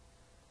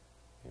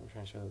 okay, I'm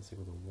trying to show that's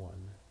equal to 1,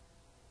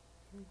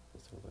 okay,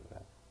 let's take a look at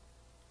that.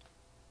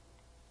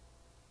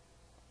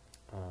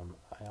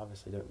 I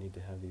obviously don't need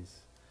to have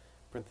these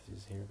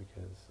parentheses here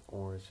because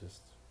or is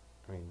just,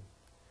 I mean,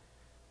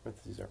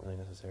 parentheses aren't really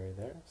necessary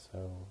there,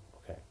 so,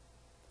 okay.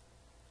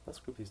 Let's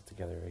group these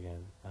together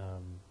again.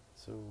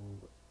 So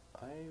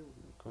I'm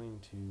going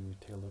to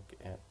take a look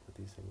at what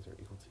these things are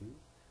equal to.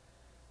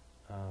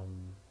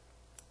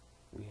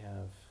 We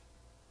have,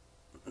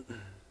 let's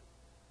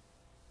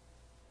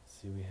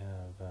see, we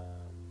have,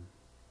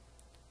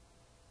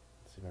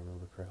 let's see if I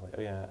remember correctly.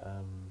 Oh yeah,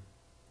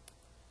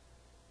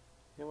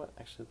 you know what,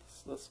 actually,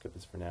 let's skip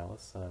this for now.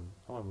 I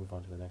want to move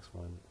on to the next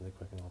one really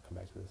quick, and I'll come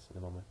back to this in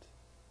a moment.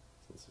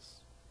 So let's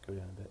just go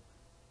down a bit.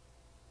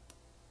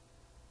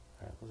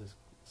 Alright, let's just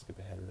skip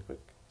ahead really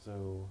quick.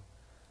 So,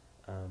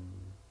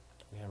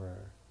 we have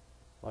our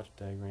logic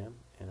diagram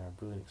and our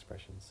Boolean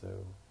expression.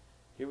 So,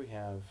 here we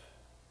have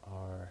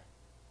our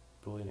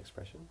Boolean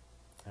expression.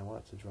 I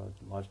want to draw a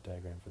logic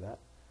diagram for that.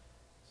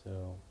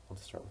 So, we'll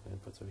just start with the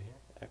inputs over here.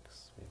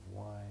 X, we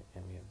have Y,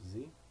 and we have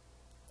Z.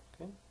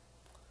 Okay.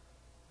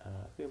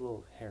 It'll be a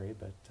little hairy,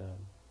 but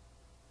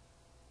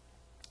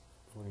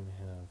we're going to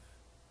have,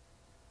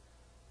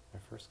 our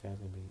first guy is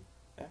going to be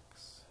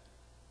X.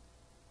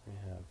 We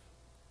have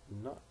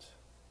not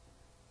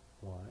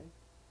Y.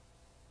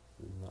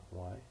 Not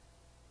Y.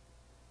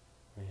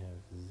 We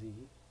have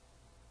Z.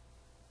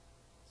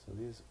 So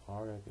these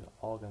are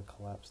all going to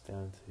collapse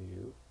down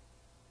to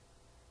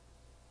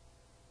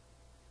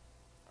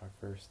our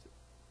first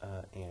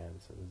and.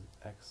 So this is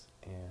X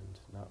and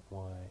not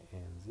Y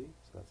and Z.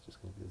 So that's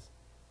just going to be this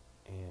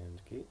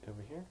and gate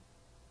over here.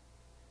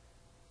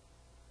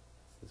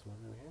 That's this one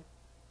over here.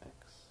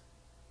 X,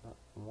 not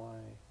Y,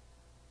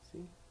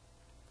 Z.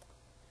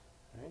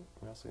 Alright,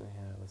 we're also going to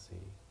have, let's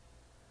see,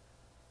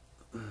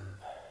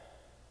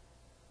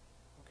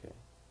 okay,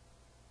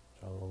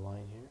 draw a little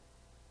line here.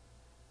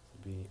 This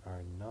will be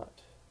our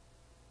not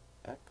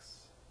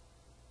X.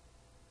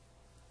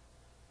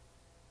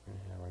 We're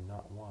going to have our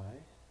not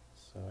Y,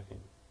 so I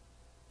can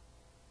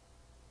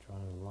draw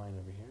another line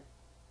over here.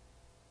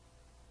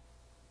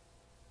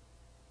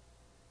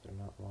 They're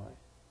not Y.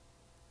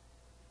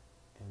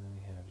 And then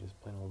we have just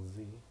plain old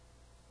Z.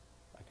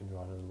 I can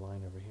draw another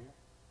line over here.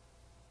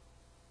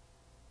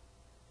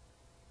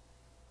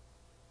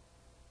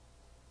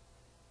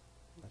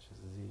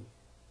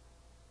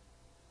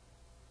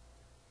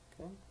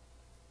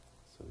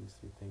 these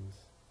three things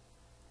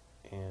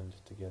and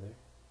together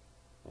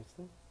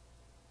nicely.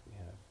 We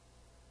have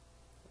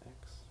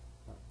x,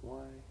 not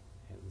y,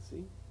 and z.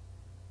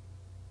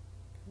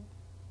 Okay.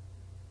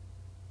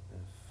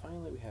 And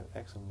finally we have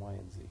x and y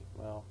and z.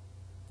 Well,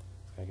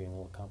 it's kind of getting a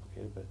little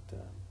complicated, but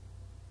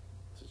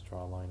let's just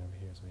draw a line over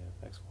here. So we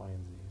have x, y,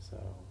 and z. So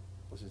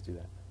let's just do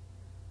that.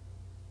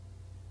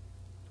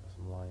 Draw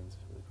some lines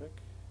really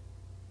quick.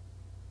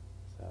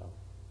 So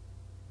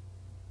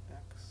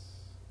x,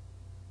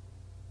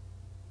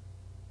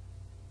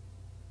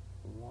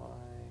 y,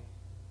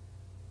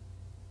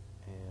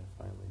 and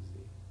finally z.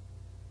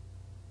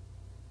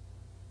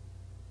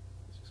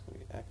 It's just going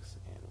to be x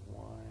and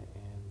y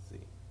and z.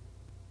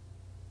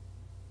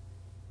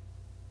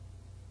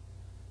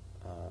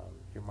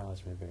 Your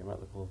mileage may vary. It might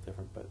look a little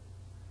different, but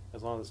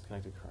as long as it's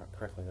connected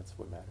correctly, that's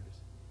what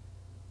matters.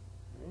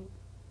 Alright?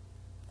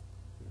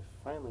 And then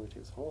finally, we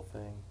take this whole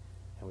thing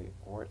and we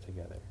OR it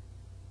together.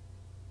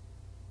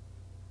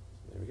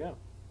 So there we go.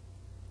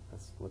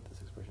 That's what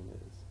this expression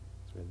is.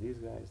 So we have these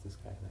guys, this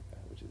guy, and that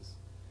guy, which is,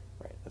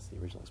 right, that's the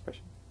original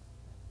expression.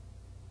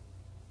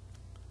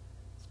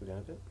 Let's go down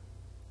a bit.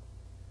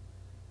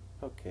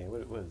 Okay,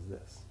 what is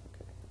this?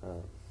 Okay, I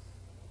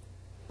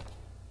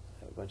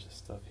have a bunch of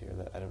stuff here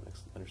that I don't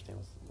understand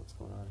what's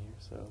going on here,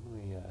 so let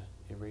me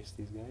erase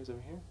these guys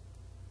over here.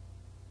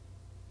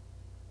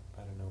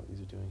 I don't know what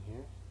these are doing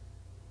here.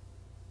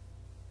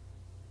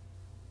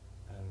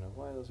 I don't know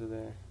why those are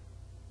there.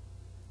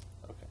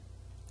 Okay,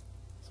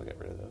 so I'll get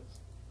rid of those.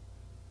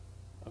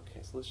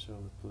 Okay, so let's show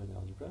the Boolean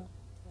algebra.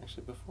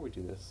 Actually, before we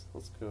do this,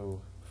 let's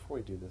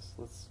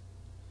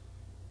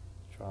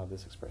draw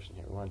this expression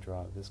here. We want to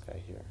draw this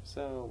guy here.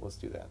 So let's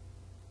do that.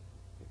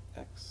 We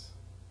have x,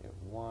 we have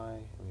y,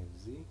 and we have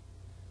z.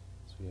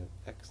 So we have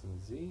x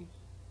and z.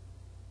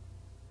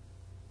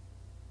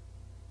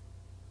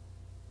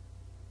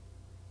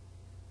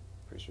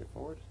 Pretty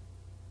straightforward.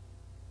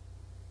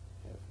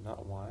 We have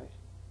not y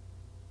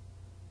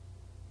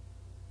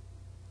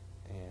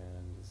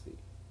and z.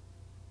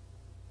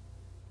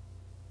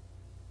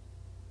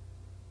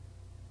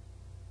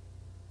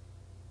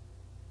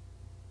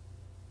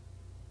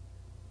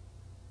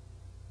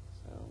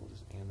 So we'll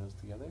just AND those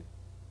together.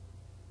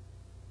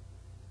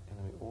 And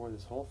then we OR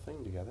this whole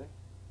thing together.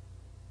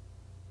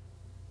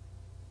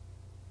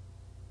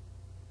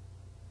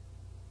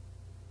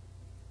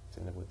 To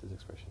end up with this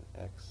expression,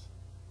 x,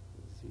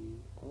 z,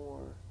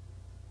 or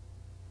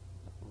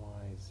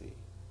y, z.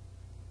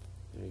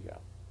 There you go.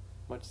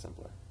 Much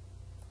simpler.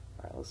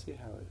 Alright, let's see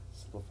how to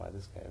simplify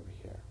this guy over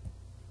here.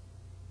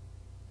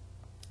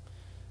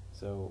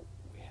 So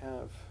we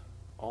have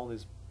all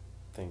these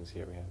things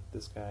here. We have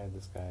this guy, and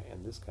this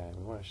guy, and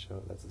we want to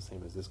show that's the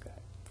same as this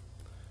guy.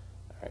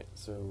 Alright,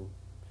 so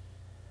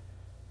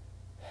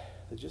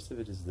the gist of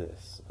it is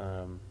this.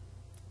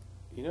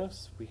 You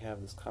notice we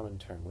have this common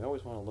term. We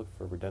always want to look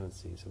for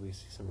redundancy, so we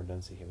see some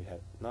redundancy here. We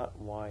have not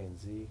y and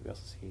z. We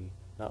also see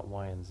not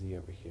y and z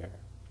over here.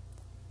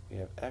 We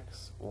have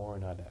x or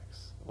not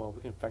x. Well, we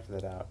can factor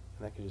that out,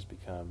 and that could just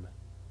become,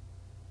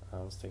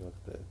 let's take a look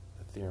at the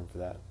theorem for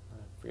that.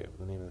 I forget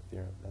the name of the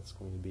theorem. That's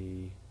going to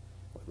be,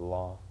 or the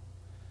law.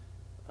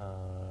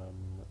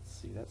 Let's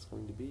see, that's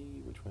going to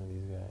be, which one of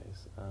these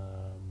guys?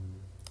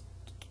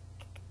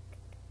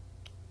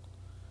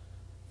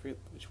 Forget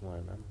which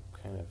one. I'm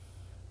kind of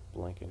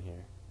blanking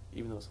here,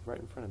 even though it's right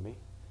in front of me.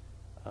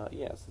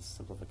 Yeah, it's the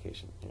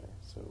simplification here.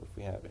 So if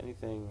we have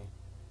anything,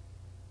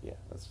 yeah,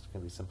 that's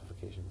going to be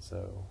simplification.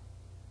 So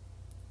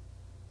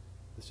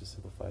this just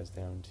simplifies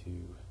down to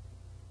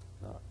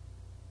not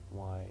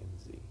y and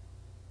z,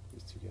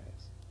 these two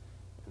guys.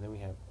 And then we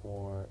have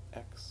OR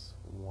x,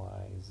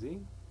 y, z.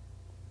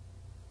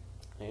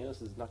 And you notice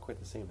this is not quite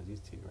the same as these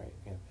two, right?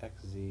 We have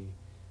x, z,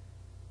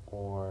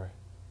 or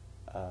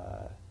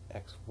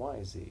x,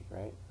 y, z,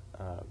 right?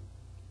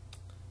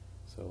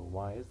 So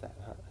why is that?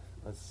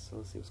 Let's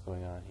see what's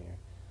going on here.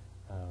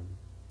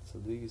 So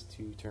these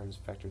two terms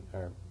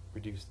are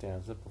reduced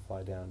down,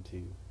 simplify down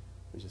to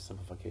just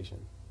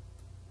simplification.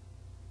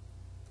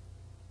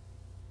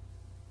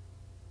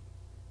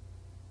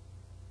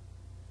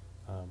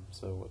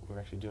 So what we're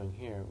actually doing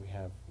here,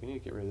 we need to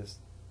get rid of this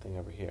thing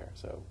over here.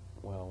 So,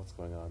 well, what's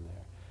going on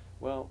there?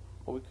 Well,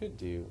 what we could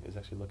do is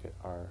actually look at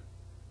our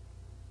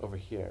over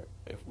here.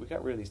 If we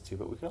got rid of these two,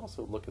 but we can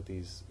also look at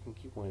these. We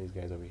can keep one of these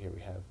guys over here.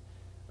 We have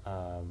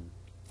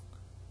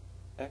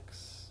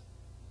x,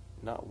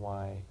 not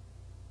y,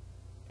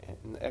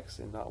 and x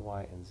and not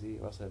y and z.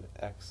 We also have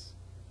x,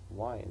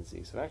 y, and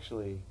z. So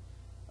actually,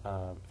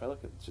 if I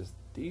look at just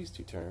these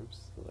two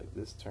terms, so like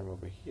this term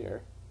over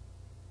here,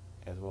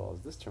 as well as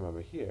this term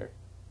over here,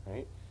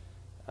 right?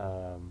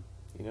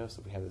 You notice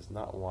that we have this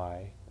not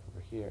y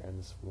over here and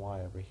this y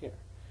over here.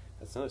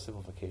 That's another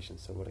simplification.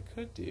 So what I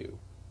could do,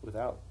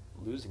 without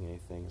losing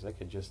anything, is I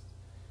could just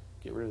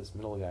get rid of this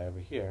middle guy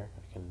over here.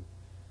 I can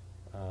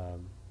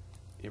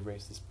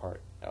erase this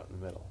part out in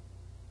the middle.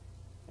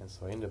 And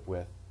so I end up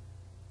with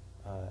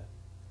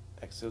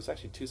x. So it's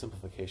actually two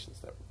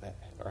simplifications that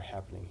are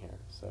happening here.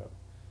 So,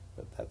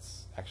 but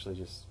that's actually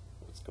just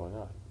what's going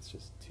on. It's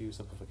just two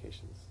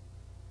simplifications,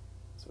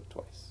 so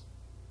twice.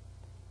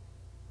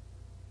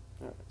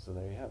 Alright, so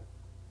there you have it.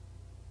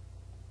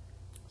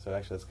 So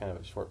actually that's kind of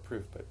a short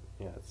proof, but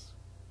yeah,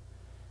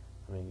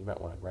 I mean, you might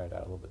want to write it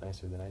out a little bit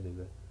nicer than I did,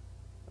 but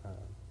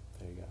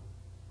there you go.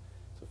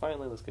 So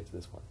finally, let's get to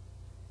this one.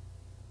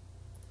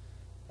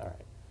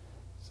 Alright,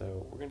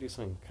 so we're going to do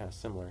something kind of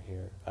similar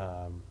here.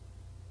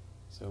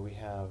 So we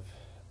have,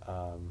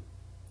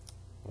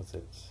 what's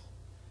it?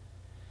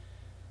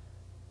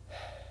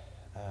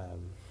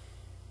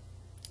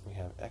 We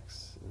have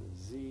x and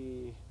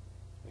z,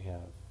 we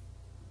have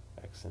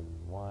x and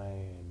y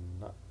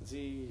and not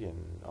z,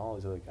 and all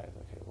these other guys.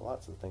 Okay, well,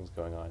 lots of things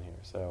going on here.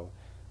 So,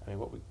 I mean,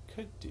 what we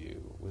could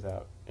do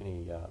without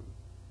any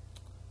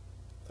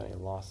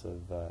loss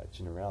of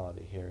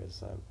generality here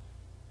is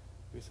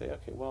we say,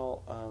 okay,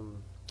 well,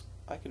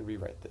 I can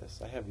rewrite this.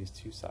 I have these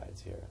two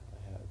sides here.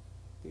 I have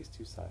these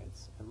two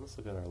sides, and let's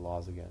look at our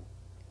laws again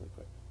really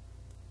quick.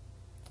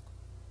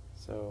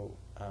 So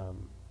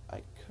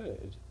I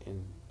could,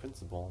 in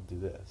principle, do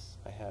this.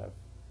 I have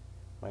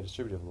my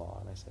distributive law,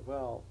 and I say,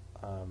 well,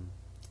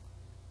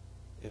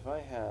 if I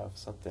have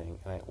something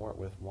and I OR it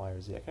with y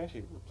or z, I can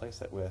actually replace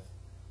that with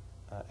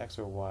x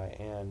or y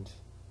and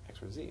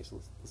x or z.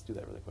 So let's do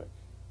that really quick.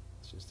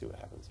 Let's just see what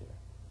happens here.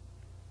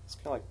 It's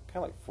kind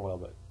of like FOIL,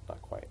 but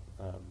not quite.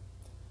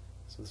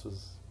 So this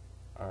was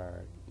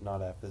our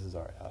not f. This is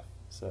our f.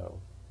 So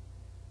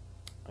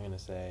I'm going to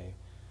say,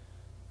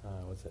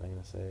 what's it? I'm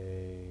going to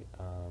say,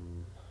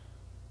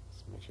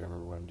 let's make sure I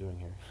remember what I'm doing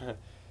here.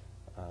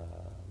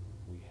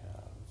 We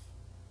have,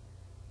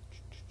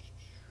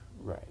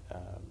 right,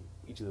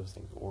 each of those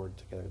things ORed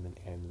together and then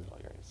and in the middle,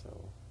 right?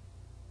 So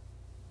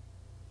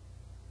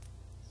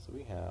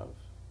we have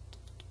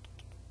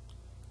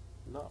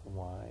not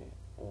y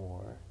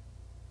or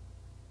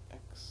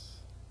x,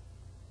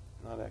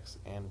 not x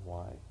and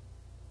y,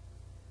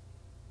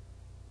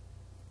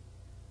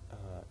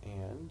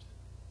 and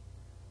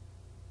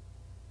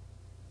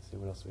let's see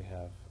what else we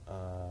have.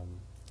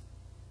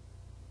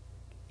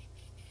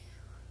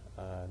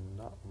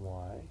 Not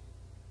y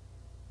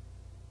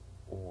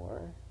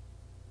or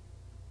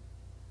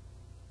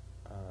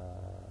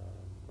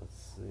let's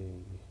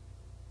see.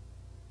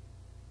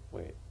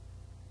 Wait.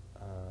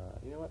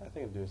 You know what? I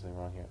think I'm doing something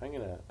wrong here. I'm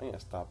gonna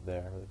stop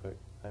there really quick.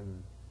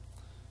 I'm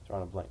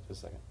drawing a blank.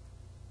 Just a second.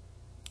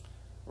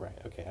 Right.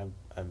 Okay.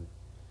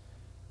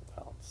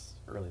 Well, it's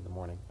early in the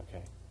morning.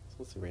 Okay. So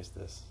let's erase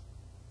this.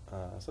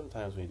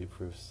 Sometimes when you do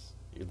proofs,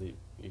 you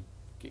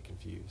get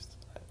confused.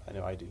 I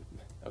know I do.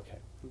 Okay.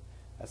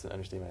 That's an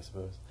understatement, I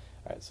suppose.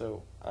 All right.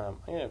 So I'm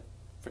gonna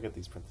forget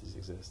these parentheses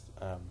exist.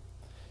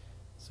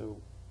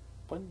 So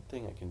one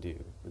thing I can do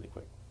really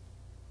quick.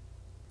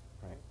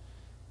 Right.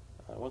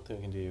 One thing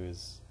I can do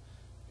is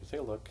you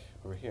take a look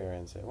over here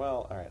and say,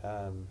 well, all right,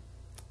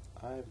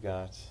 I've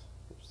got,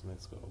 oops,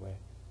 let's go away.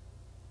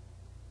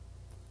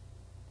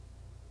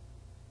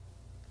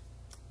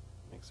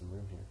 Make some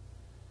room here.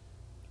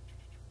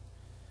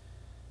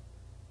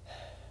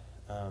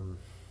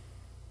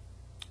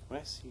 When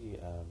I see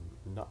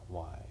not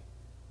y,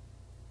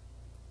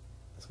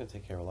 that's going to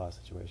take care of a lot of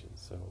situations.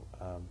 So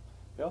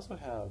we also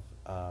have,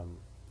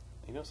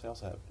 you notice I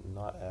also have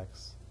not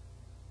x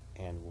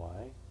and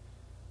y.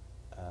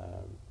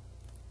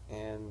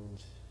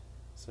 And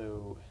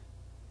so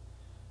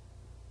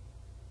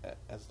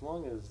as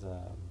long as,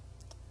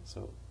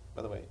 so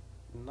by the way,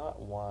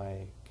 not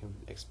y can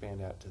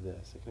expand out to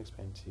this. It can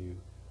expand to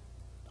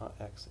not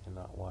x and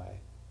not y,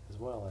 as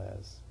well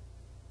as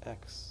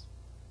x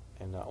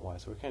and not y.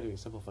 So we're kind of doing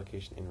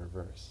simplification in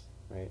reverse,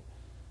 right?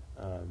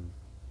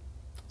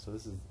 So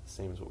this is the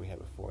same as what we had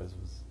before. This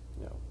was,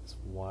 this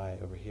y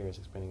over here is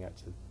expanding out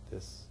to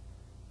this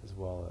as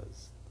well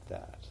as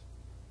that.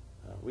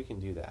 We can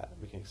do that.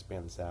 We can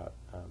expand this out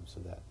so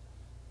that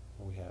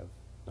when we have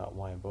not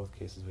y in both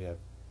cases, we have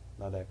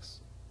not x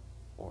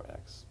or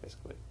x,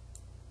 basically.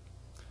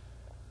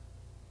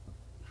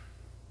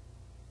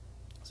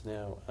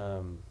 So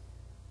now,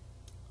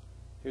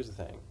 here's the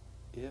thing.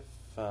 If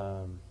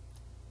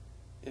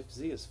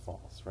z is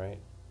false, right?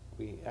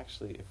 We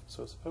actually,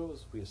 so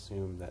suppose we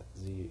assume that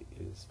z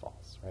is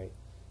false, right?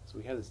 So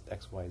we have this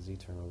x, y, z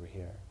term over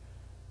here.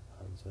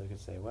 So they could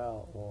say,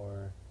 well,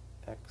 or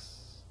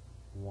x,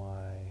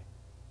 y,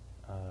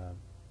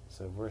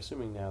 so we're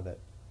assuming now that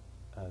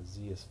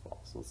z is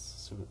false. Let's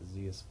assume that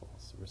z is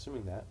false. So we're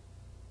assuming that.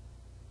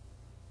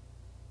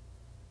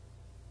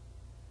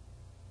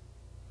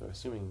 So we're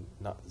assuming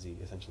not z,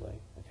 essentially,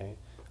 okay?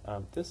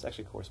 This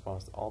actually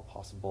corresponds to all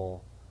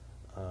possible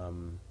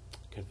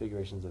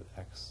configurations of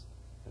x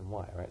and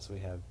y, right? So we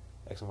have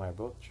x and y are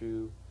both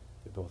true,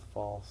 they're both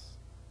false,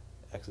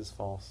 x is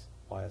false,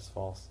 y is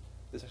false.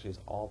 This actually is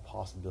all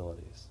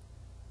possibilities.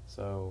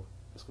 So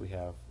basically we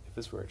have, if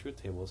this were a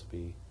truth table, this would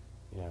be,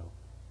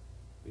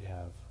 we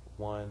have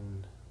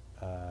 1,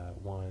 1,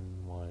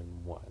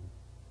 1, 1.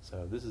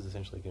 So this is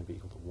essentially going to be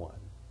equal to 1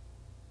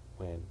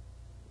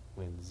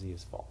 when z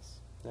is false.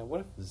 Now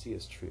what if z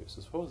is true?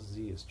 So suppose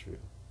z is true,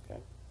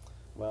 okay?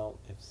 Well,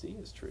 if z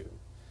is true,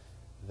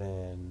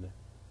 then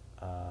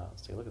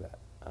let's take a look at that.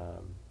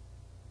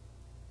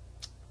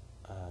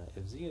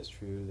 If z is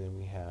true, then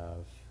we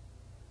have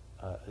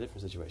a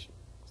different situation.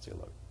 Let's take a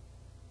look.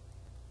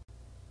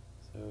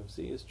 So if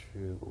z is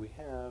true, what we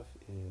have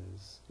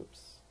is,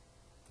 oops,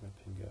 where'd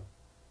my pin go?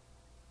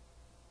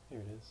 Here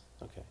it is.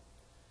 Okay,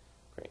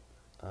 great.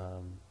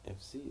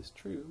 If z is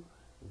true,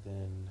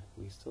 then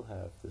we still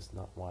have this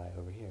not y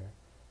over here.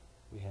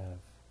 We have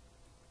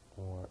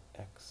more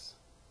x,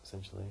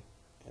 essentially,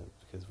 and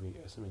because we're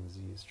assuming z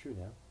is true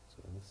now,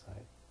 so on this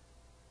side,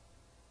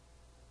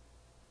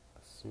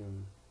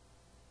 assume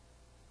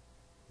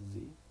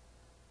z,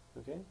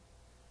 okay?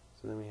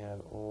 So then we have,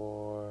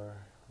 or,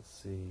 let's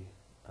see,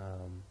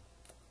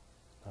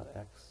 not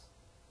x,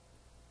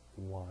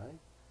 y,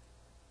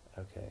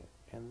 okay,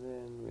 and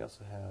then we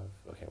also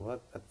have, okay, well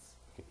that's,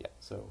 okay, yeah,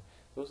 so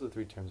those are the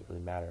three terms that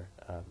really matter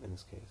in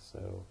this case.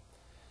 So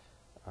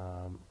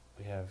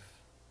we have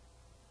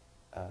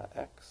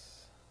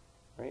x,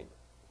 right,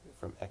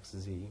 from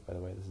xz, by the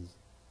way, this is,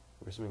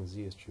 we're assuming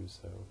z is true,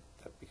 so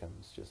that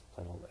becomes just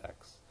plain old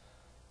x.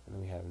 And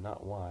then we have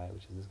not y,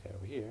 which is this guy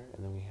over here,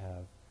 and then we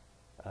have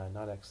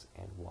not x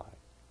and y.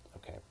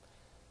 Okay,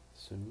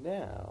 so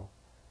now,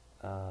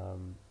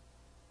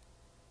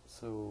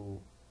 so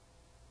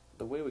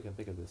the way we can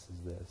think of this is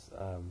this.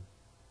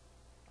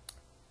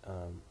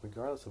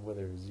 Regardless of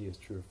whether z is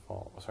true or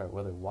false, sorry,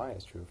 whether y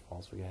is true or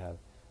false, we can have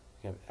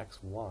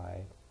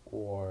xy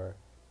or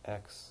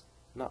x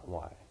not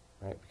y,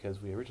 right?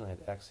 Because we originally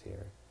had x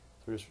here,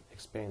 so we're just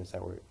expanding this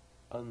out. We're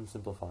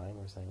unsimplifying.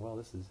 We're saying, well,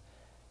 this is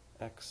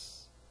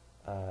x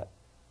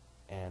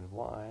and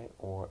y,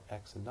 or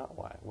x and not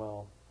y.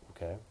 Well,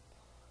 okay.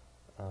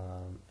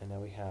 And now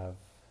we have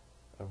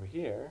over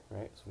here,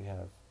 right? So we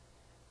have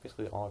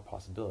basically all our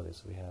possibilities.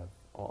 So we have,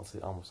 well, I'll say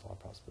almost all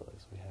our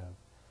possibilities. We have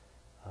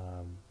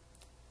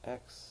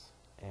x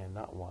and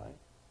not y.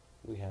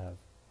 We have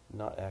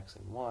not x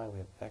and y. We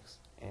have x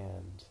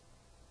and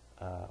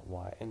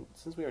y. And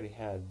since we already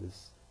had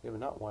this, we have a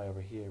not y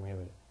over here, and we have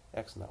an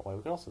x and not y,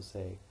 we can also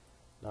say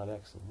not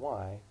x and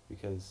y,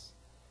 because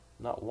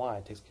not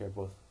y takes care of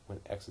both when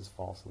x is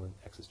false and when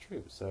x is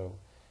true. So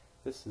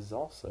this is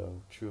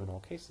also true in all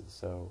cases.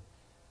 So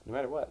no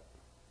matter what,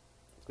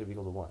 it's going to be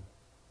equal to 1.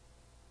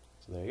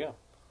 So there you go.